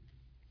do.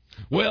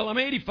 Well, I'm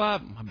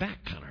 85. My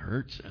back kind of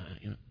hurts.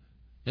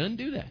 Doesn't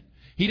do that.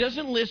 He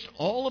doesn't list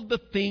all of the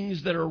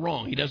things that are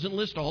wrong. He doesn't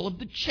list all of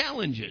the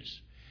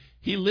challenges.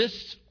 He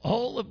lists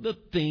all of the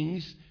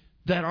things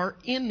that are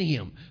in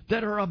him,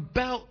 that are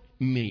about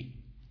me.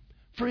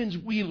 Friends,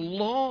 we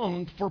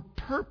long for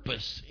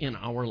purpose in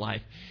our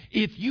life.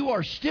 If you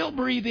are still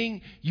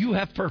breathing, you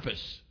have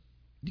purpose.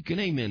 You can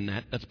amen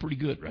that. That's pretty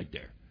good right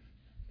there.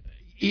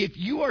 If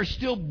you are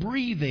still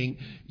breathing,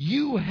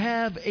 you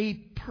have a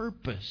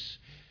purpose.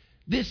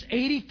 This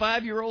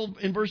 85-year-old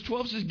in verse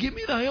 12 says, give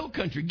me the hill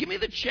country. Give me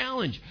the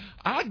challenge.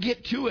 I'll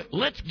get to it.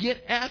 Let's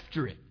get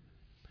after it.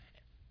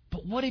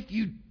 But what if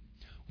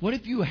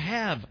you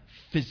have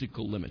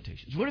physical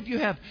limitations? What if you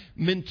have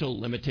mental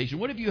limitations?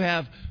 What if you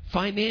have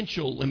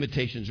financial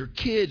limitations or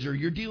kids, or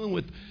you're dealing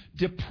with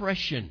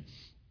depression?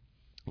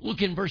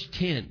 Look in verse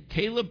 10.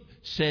 Caleb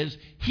says,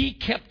 he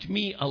kept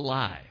me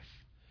alive.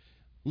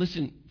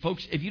 Listen,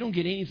 folks, if you don't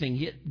get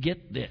anything,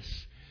 get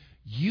this.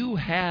 You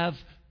have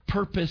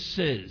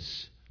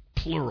purposes,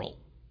 plural.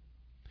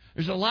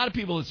 There's a lot of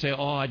people that say,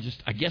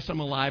 I guess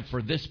I'm alive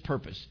for this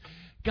purpose.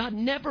 God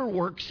never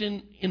works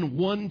in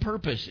one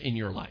purpose in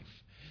your life.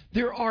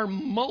 There are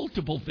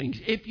multiple things.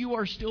 If you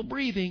are still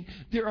breathing,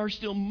 there are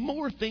still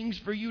more things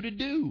for you to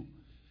do.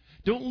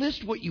 Don't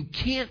list what you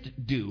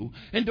can't do,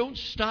 and don't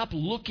stop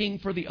looking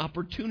for the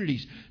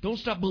opportunities. Don't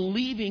stop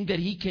believing that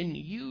he can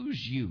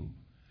use you.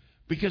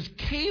 Because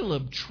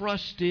Caleb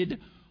trusted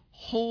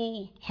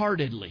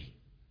wholeheartedly.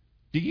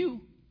 Do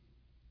you?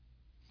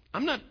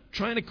 I'm not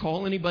trying to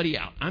call anybody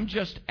out. I'm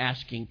just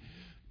asking,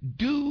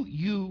 do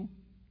you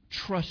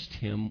trust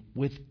him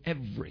with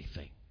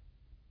everything?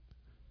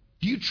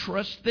 Do you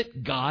trust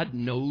that God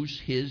knows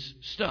his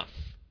stuff?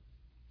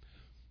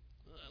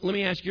 Let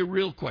me ask you a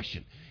real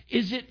question.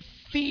 Is it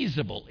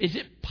feasible? Is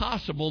it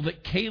possible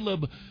that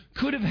Caleb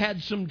could have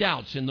had some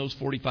doubts in those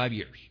 45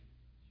 years?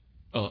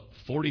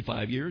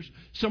 45 years?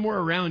 Somewhere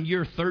around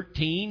year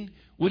 13?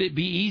 Would it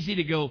be easy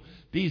to go,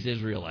 these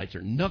Israelites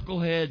are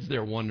knuckleheads.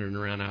 They're wandering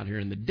around out here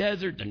in the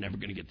desert. They're never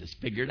going to get this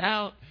figured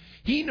out.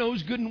 He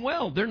knows good and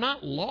well. They're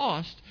not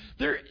lost.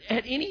 They're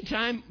at any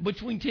time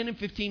between 10 and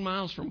 15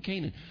 miles from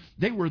Canaan.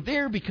 They were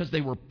there because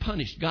they were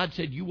punished. God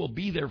said, you will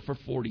be there for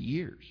 40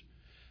 years.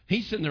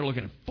 He's sitting there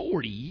looking at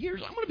 40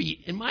 years. I'm going to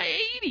be in my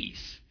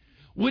 80s.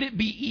 Would it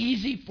be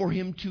easy for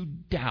him to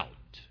doubt?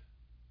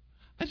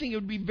 I think it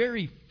would be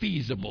very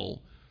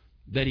feasible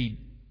that he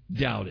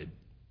doubted.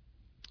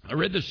 I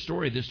read this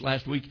story this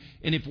last week,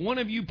 and if one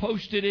of you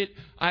posted it,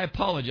 I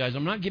apologize.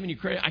 I'm not giving you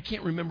credit. I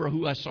can't remember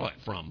who I saw it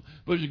from,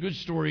 but it was a good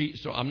story,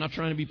 so I'm not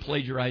trying to be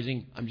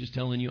plagiarizing. I'm just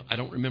telling you, I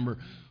don't remember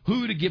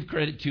who to give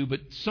credit to, but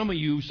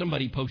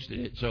somebody posted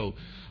it. So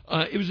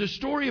it was a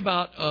story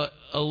about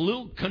a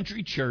little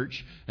country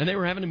church, and they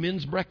were having a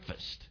men's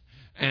breakfast.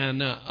 And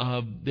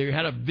they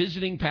had a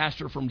visiting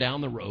pastor from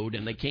down the road,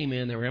 and they came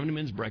in. They were having a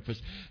men's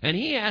breakfast, and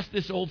he asked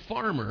this old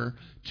farmer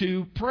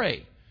to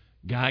pray.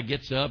 Guy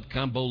gets up,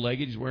 kind of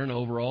bow-legged. He's wearing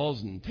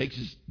overalls and takes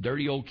his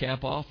dirty old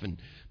cap off and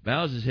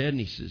bows his head, and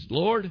he says,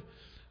 Lord,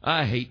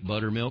 I hate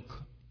buttermilk.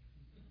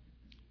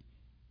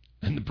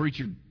 And the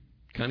preacher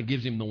kind of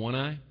gives him the one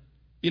eye.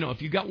 You know,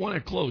 if you got one eye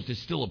closed,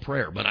 it's still a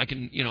prayer, but I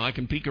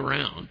can peek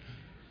around.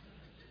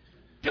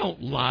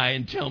 Don't lie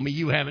and tell me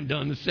you haven't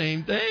done the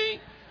same thing.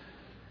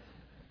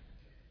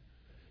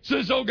 So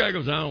this old guy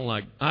goes,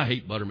 I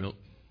hate buttermilk.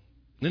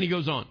 Then he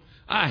goes on,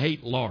 I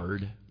hate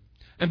lard.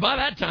 And by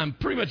that time,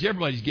 pretty much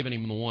everybody's giving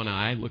him the one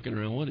eye, looking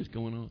around, what is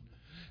going on?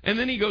 And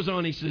then he goes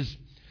on, he says,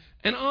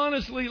 and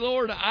honestly,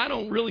 Lord, I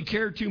don't really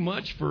care too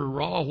much for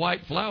raw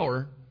white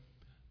flour,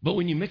 but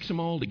when you mix them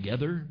all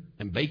together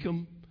and bake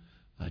them,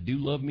 I do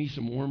love me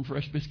some warm,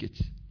 fresh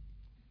biscuits.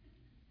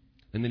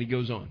 And then he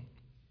goes on.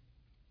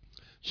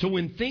 So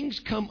when things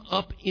come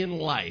up in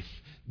life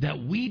that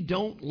we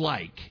don't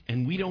like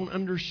and we don't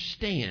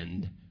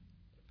understand,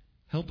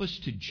 help us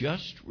to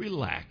just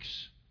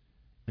relax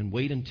and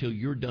wait until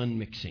you're done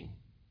mixing.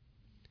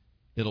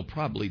 It'll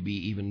probably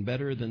be even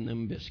better than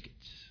them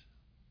biscuits.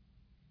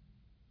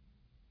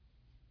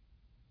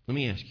 Let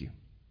me ask you,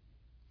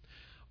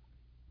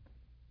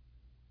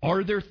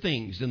 are there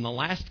things in the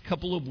last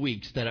couple of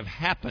weeks that have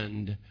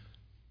happened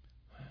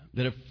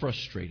that have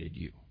frustrated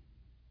you?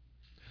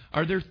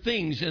 Are there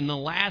things in the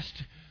last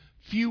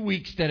few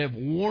weeks that have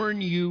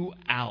worn you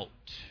out?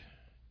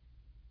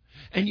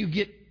 And you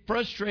get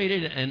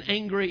frustrated and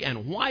angry,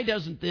 and why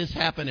doesn't this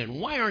happen,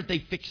 and why aren't they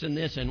fixing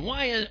this, and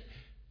why...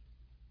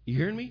 You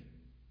hearing me?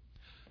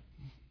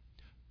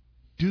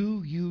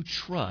 Do you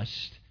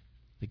trust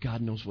that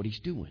God knows what he's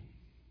doing?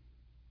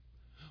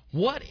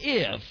 What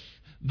if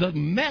the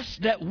mess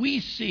that we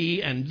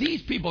see, and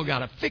these people got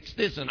to fix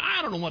this, and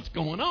I don't know what's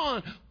going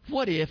on,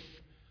 what if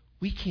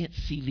we can't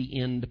see the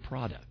end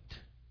product?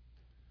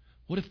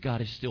 What if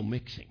God is still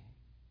mixing?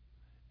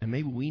 And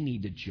maybe we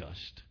need to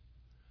just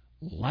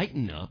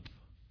lighten up,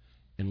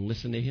 and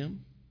listen to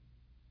Him?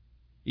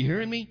 You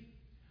hearing me?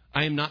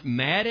 I am not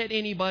mad at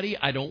anybody.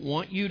 I don't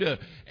want you to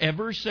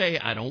ever say,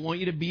 I don't want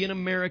you to be an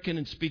American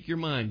and speak your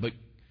mind. But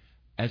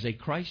as a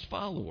Christ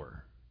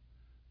follower,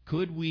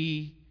 could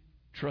we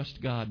trust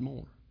God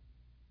more?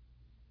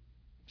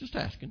 Just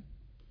asking.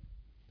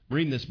 I'm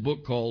reading this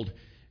book called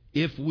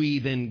If We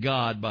Then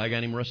God by a guy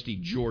named Rusty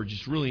George.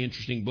 It's a really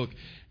interesting book.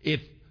 If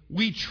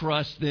we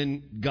trust,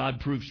 then God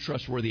proves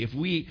trustworthy. If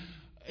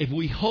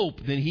we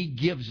hope, then He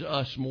gives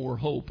us more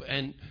hope.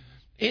 And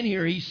in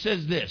here he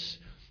says this.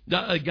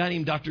 A guy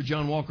named Dr.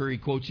 John Walker, he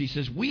quotes, he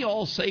says, we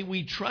all say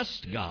we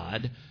trust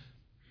God,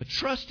 but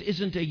trust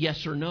isn't a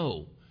yes or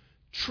no.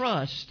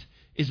 Trust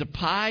is a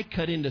pie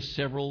cut into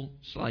several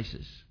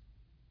slices.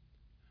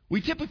 We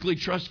typically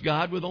trust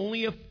God with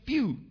only a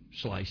few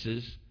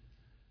slices,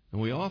 and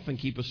we often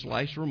keep a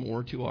slice or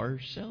more to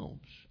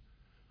ourselves.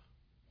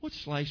 What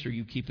slice are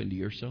you keeping to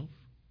yourself?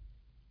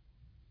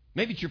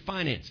 Maybe it's your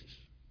finances.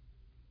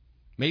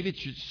 Maybe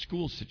it's your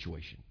school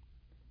situation.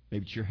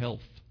 Maybe it's your health.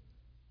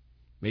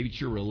 Maybe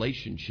it's your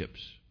relationships.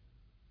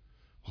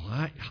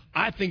 Well,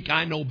 I think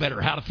I know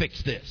better how to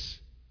fix this.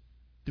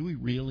 Do we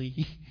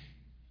really?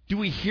 Do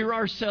we hear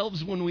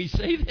ourselves when we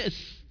say this?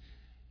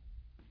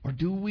 Or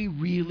do we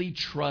really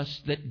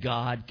trust that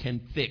God can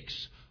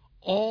fix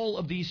all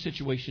of these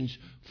situations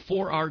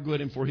for our good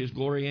and for His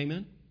glory?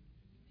 Amen?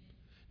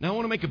 Now I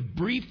want to make a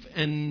brief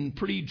and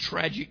pretty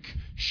tragic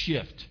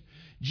shift.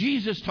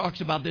 Jesus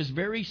talks about this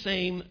very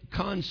same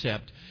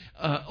concept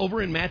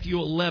over in Matthew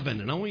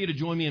 11. And I want you to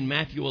join me in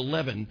Matthew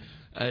 11.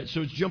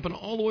 So it's jumping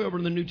all the way over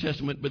to the New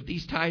Testament, but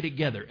these tie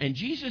together. And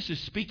Jesus is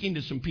speaking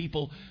to some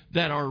people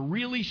that are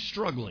really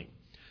struggling.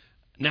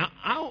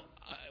 Now,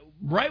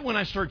 right when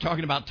I start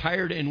talking about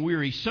tired and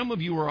weary, some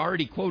of you are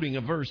already quoting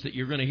a verse that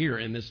you're going to hear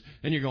in this.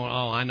 And you're going,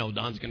 oh, I know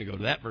Don's going to go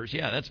to that verse.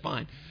 Yeah, that's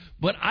fine.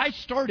 But I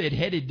started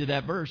headed to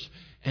that verse.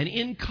 And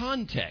in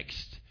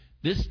context,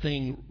 this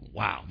thing,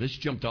 wow, this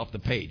jumped off the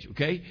page,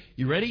 okay?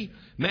 You ready?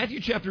 Matthew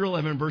chapter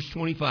 11, verse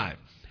 25.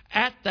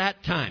 At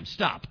that time,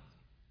 stop.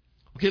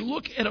 Okay,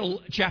 look at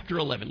chapter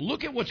 11.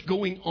 Look at what's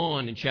going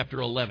on in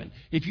chapter 11.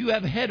 If you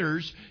have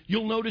headers,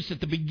 you'll notice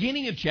at the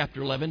beginning of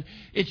chapter 11,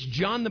 it's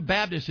John the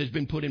Baptist has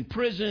been put in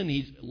prison.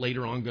 He's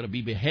later on going to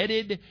be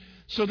beheaded.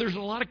 So there's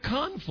a lot of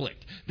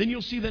conflict. Then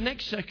you'll see the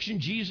next section,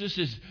 Jesus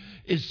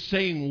is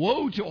saying,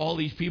 woe to all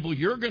these people.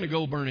 You're going to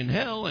go burn in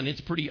hell, and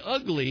it's pretty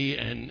ugly,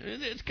 and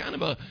it's kind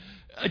of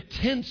a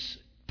tense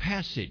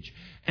passage.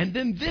 And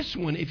then this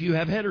one, if you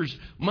have headers,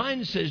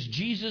 mine says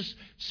Jesus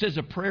says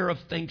a prayer of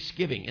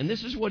thanksgiving. And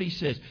this is what He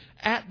says.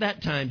 At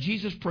that time,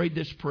 Jesus prayed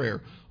this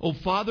prayer. O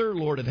Father,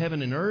 Lord of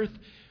heaven and earth,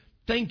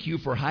 thank you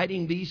for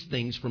hiding these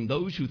things from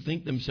those who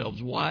think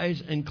themselves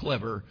wise and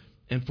clever,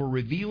 and for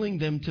revealing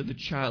them to the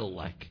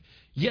childlike.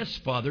 Yes,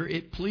 Father,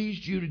 it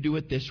pleased you to do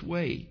it this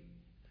way.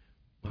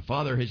 My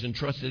Father has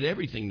entrusted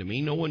everything to me.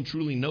 No one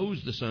truly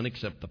knows the Son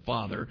except the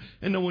Father,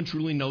 and no one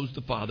truly knows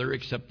the Father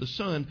except the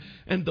Son,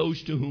 and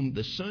those to whom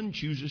the Son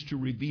chooses to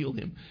reveal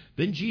Him.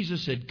 Then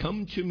Jesus said,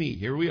 come to me.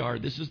 Here we are.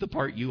 This is the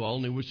part you all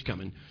knew was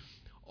coming.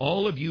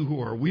 All of you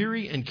who are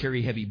weary and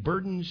carry heavy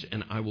burdens,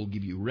 and I will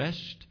give you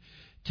rest.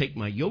 Take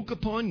my yoke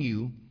upon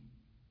you.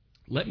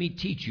 Let me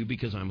teach you,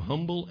 because I'm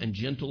humble and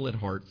gentle at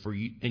heart, for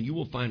you, and you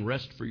will find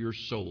rest for your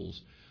souls.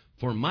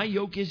 For my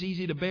yoke is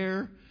easy to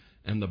bear,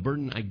 and the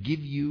burden I give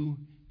you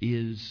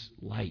is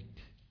light.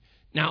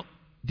 Now,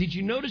 did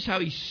you notice how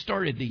he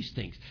started these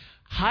things?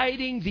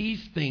 Hiding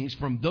these things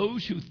from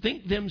those who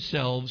think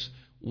themselves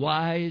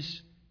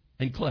wise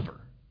and clever.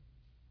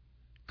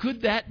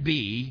 Could that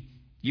be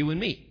you and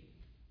me?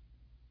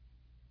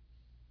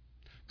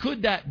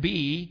 Could that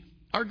be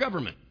our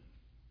government?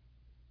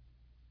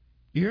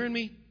 You hearing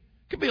me?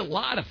 Could be a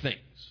lot of things.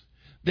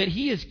 That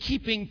He is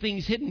keeping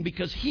things hidden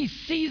because He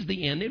sees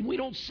the end and we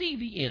don't see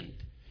the end.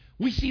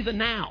 We see the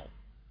now.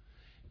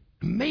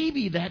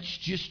 Maybe that's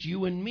just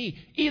you and me.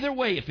 Either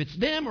way, if it's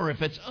them or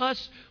if it's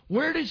us,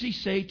 where does He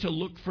say to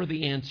look for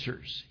the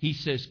answers? He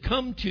says,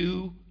 come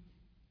to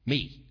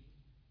me.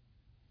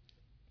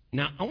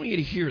 Now, I want you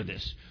to hear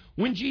this.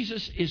 When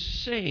Jesus is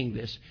saying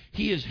this,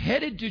 He is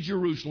headed to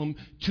Jerusalem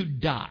to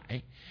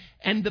die.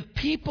 And the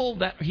people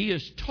that He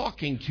is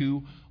talking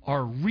to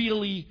are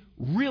really,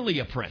 really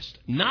oppressed.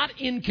 Not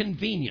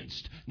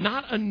inconvenienced,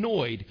 not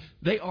annoyed.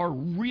 They are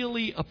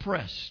really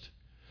oppressed.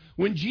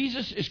 When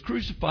Jesus is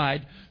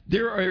crucified,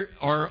 there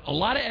are a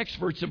lot of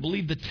experts that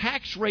believe the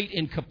tax rate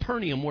in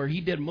Capernaum, where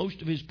He did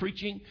most of His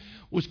preaching,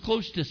 was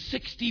close to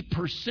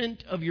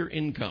 60% of your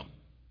income.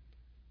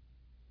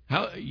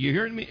 How, you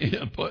hearing me?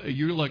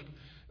 You're like,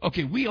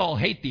 okay, we all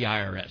hate the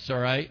IRS, all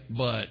right?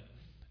 But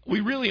we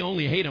really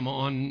only hate them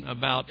on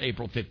about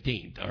April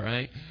 15th, all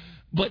right?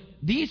 But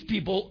these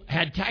people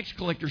had tax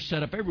collectors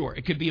set up everywhere.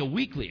 It could be a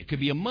weekly, it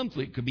could be a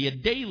monthly, it could be a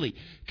daily,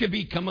 it could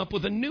be come up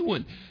with a new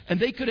one. And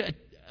they could,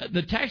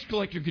 the tax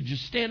collector could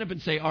just stand up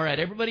and say, all right,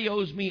 everybody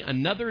owes me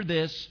another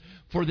this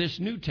for this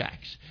new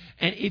tax.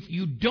 And if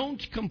you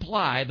don't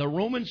comply, the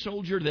Roman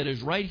soldier that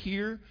is right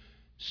here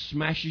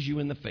smashes you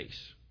in the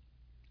face.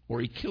 Or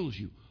he kills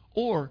you.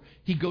 Or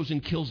he goes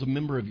and kills a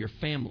member of your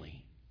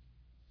family.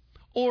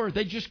 Or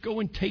they just go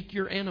and take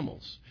your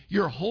animals,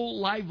 your whole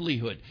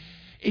livelihood.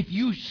 If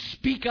you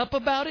speak up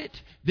about it,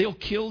 they'll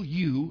kill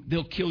you.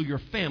 They'll kill your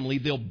family.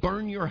 They'll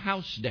burn your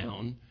house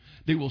down.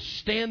 They will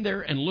stand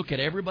there and look at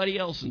everybody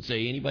else and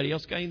say, anybody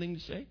else got anything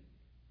to say?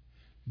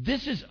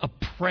 This is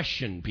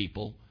oppression,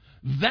 people.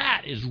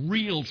 That is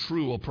real,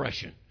 true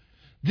oppression.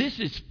 This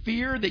is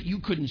fear that you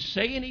couldn't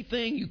say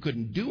anything, you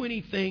couldn't do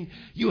anything,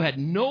 you had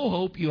no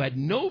hope, you had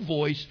no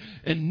voice,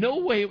 and no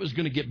way it was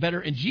going to get better.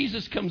 And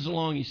Jesus comes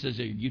along, he says,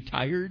 are you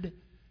tired?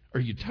 Are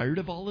you tired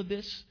of all of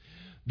this?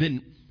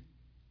 Then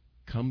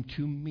come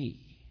to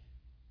me.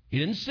 He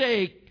didn't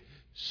say,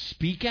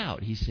 speak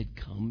out. He said,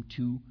 come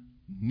to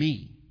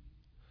me.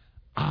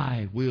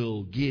 I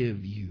will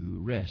give you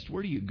rest.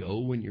 Where do you go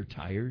when you're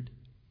tired?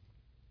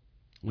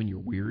 When you're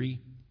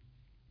weary?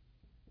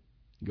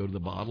 You go to the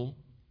bottle?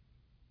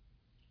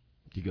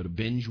 Do you go to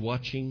binge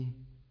watching?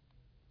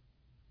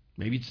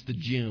 Maybe it's the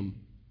gym.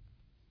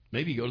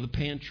 Maybe you go to the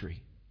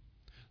pantry.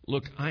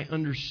 Look, I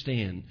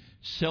understand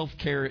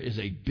self-care is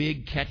a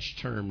big catch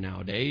term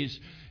nowadays.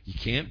 You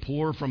can't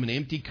pour from an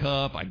empty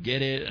cup. I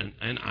get it,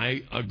 and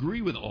I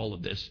agree with all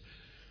of this.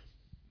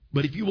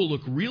 But if you will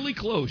look really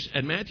close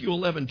at Matthew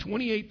 11,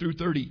 28 through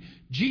 30,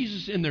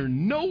 Jesus in there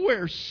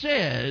nowhere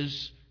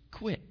says,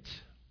 quit.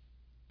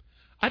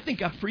 I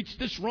think I've preached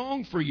this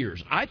wrong for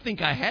years. I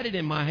think I had it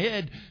in my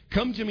head,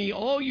 come to me,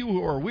 all you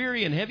who are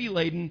weary and heavy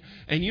laden,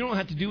 and you don't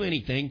have to do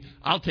anything.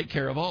 I'll take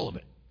care of all of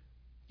it.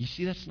 You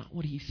see, that's not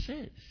what he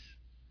says.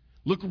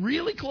 Look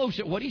really close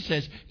at what he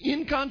says.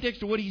 In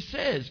context of what he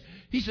says,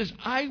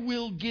 I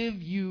will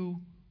give you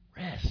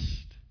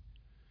rest.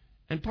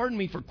 And pardon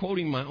me for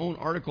quoting my own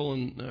article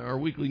in our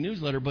weekly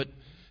newsletter, but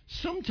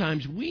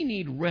sometimes we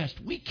need rest.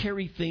 We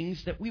carry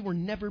things that we were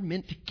never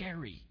meant to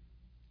carry.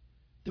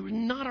 They were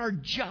not our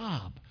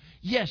job.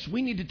 Yes,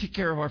 we need to take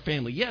care of our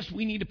family. Yes,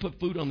 we need to put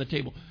food on the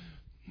table.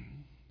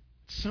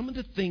 Some of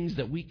the things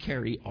that we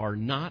carry are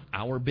not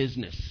our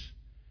business.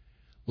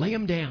 Lay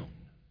them down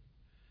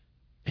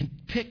and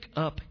pick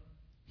up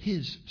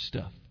his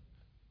stuff.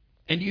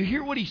 And you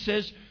hear what he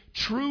says?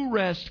 True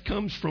rest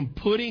comes from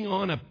putting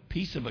on a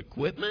piece of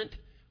equipment.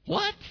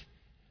 What?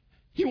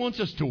 He wants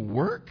us to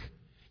work?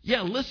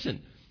 Yeah,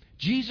 listen.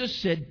 Jesus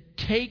said,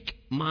 take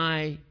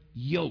my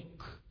yoke.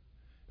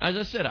 As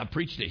I said, I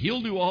preached it.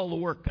 He'll do all the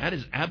work. That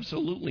is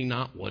absolutely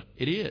not what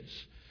it is.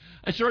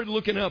 I started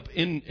looking up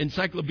in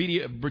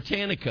Encyclopedia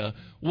Britannica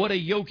what a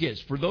yoke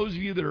is. For those of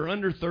you that are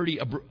under 30,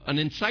 an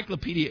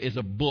encyclopedia is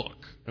a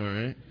book. All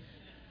right?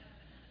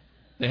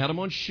 They had them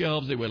on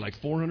shelves. They weigh like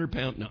 400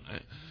 pounds. No,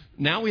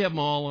 now we have them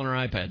all on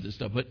our iPads and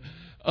stuff. But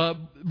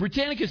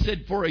Britannica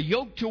said for a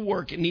yoke to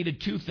work, it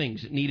needed two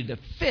things. It needed to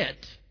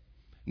fit.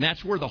 And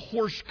that's where the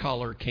horse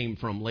collar came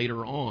from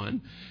later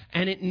on.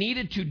 And it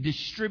needed to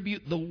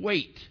distribute the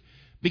weight.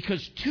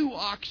 Because 2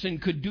 oxen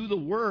could do the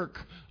work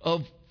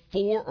of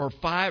 4 or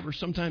 5 or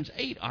sometimes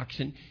 8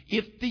 oxen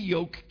if the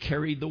yoke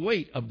carried the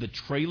weight of the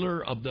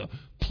trailer, of the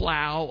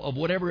plow, of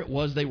whatever it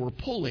was they were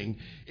pulling.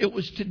 It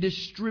was to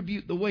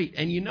distribute the weight.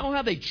 And you know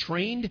how they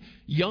trained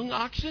young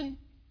oxen?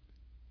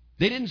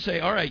 They didn't say,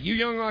 all right, you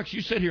young ox,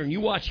 you sit here and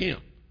you watch him.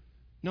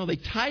 No, they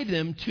tied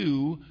them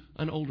to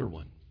an older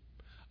one.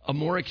 A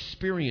more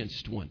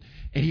experienced one.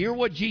 And hear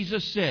what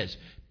Jesus says.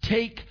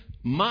 Take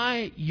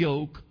my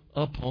yoke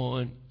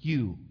upon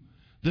you.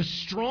 The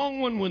strong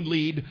one would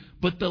lead,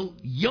 but the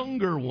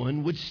younger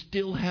one would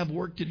still have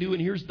work to do.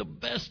 And here's the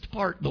best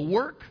part. The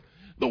work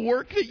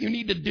that you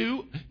need to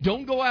do,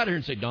 don't go out here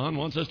and say, Don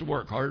wants us to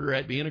work harder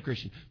at being a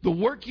Christian. The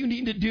work you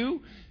need to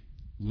do,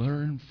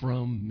 learn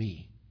from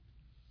me.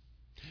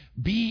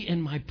 Be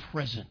in my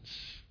presence.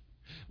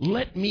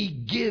 Let me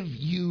give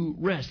you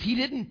rest. He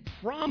didn't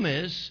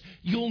promise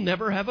you'll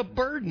never have a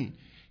burden.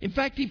 In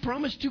fact, he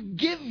promised to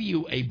give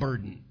you a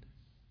burden.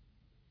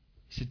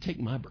 He said, take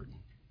my burden.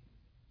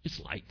 It's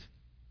light.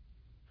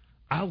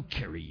 I'll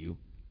carry you.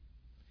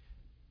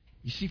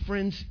 You see,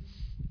 friends,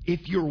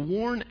 if you're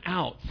worn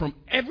out from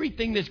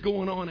everything that's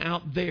going on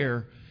out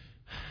there,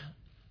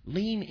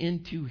 lean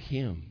into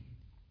him.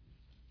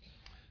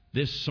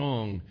 This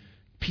song,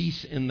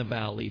 Peace in the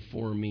Valley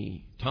for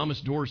Me.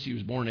 Thomas Dorsey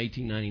was born in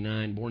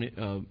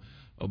 1899,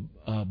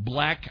 a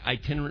black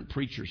itinerant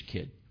preacher's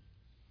kid.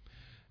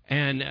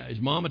 And his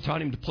mama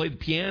taught him to play the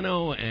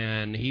piano,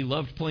 and he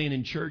loved playing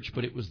in church,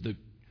 but it was the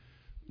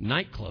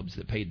nightclubs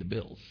that paid the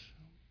bills.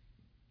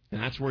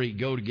 And that's where he'd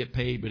go to get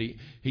paid, but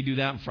he'd do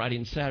that on Friday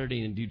and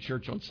Saturday and do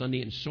church on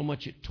Sunday, and so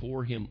much it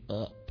tore him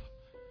up.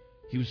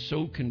 He was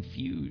so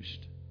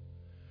confused.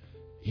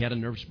 He had a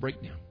nervous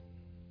breakdown.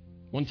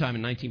 One time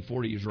in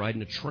 1940, he was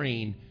riding a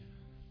train,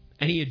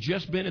 and he had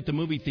just been at the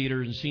movie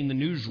theater and seen the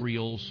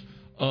newsreels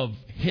of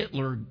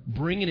Hitler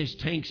bringing his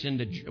tanks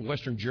into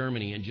Western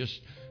Germany and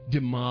just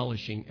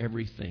demolishing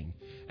everything.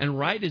 And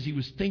right as he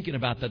was thinking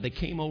about that, they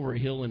came over a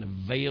hill in a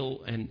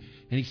vale, and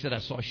he said, I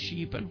saw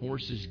sheep and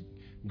horses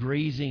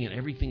grazing, and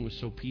everything was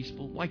so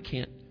peaceful. Why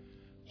can't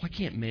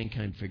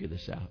mankind figure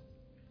this out?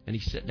 And he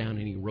sat down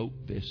and he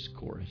wrote this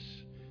chorus.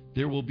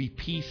 There will be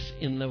peace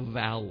in the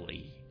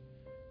valley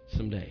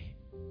someday.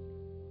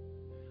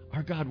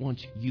 Our God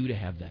wants you to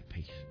have that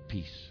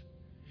peace.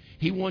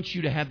 He wants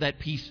you to have that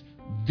peace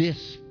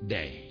this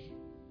day.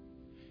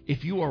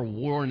 If you are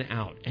worn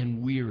out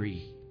and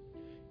weary,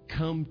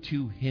 come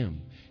to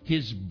Him.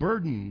 His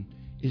burden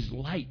is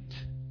light.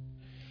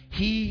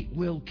 He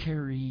will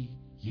carry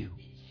you.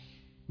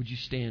 Would you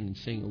stand and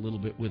sing a little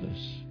bit with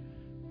us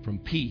from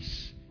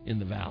Peace in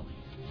the Valley?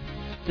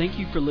 Thank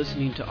you for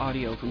listening to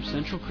audio from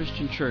Central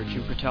Christian Church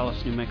in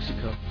Portales, New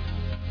Mexico.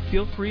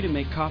 Feel free to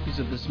make copies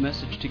of this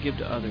message to give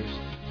to others,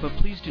 but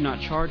please do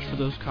not charge for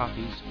those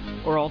copies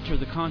or alter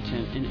the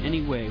content in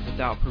any way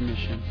without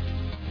permission.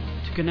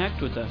 To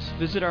connect with us,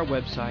 visit our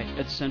website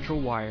at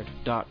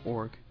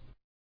centralwired.org.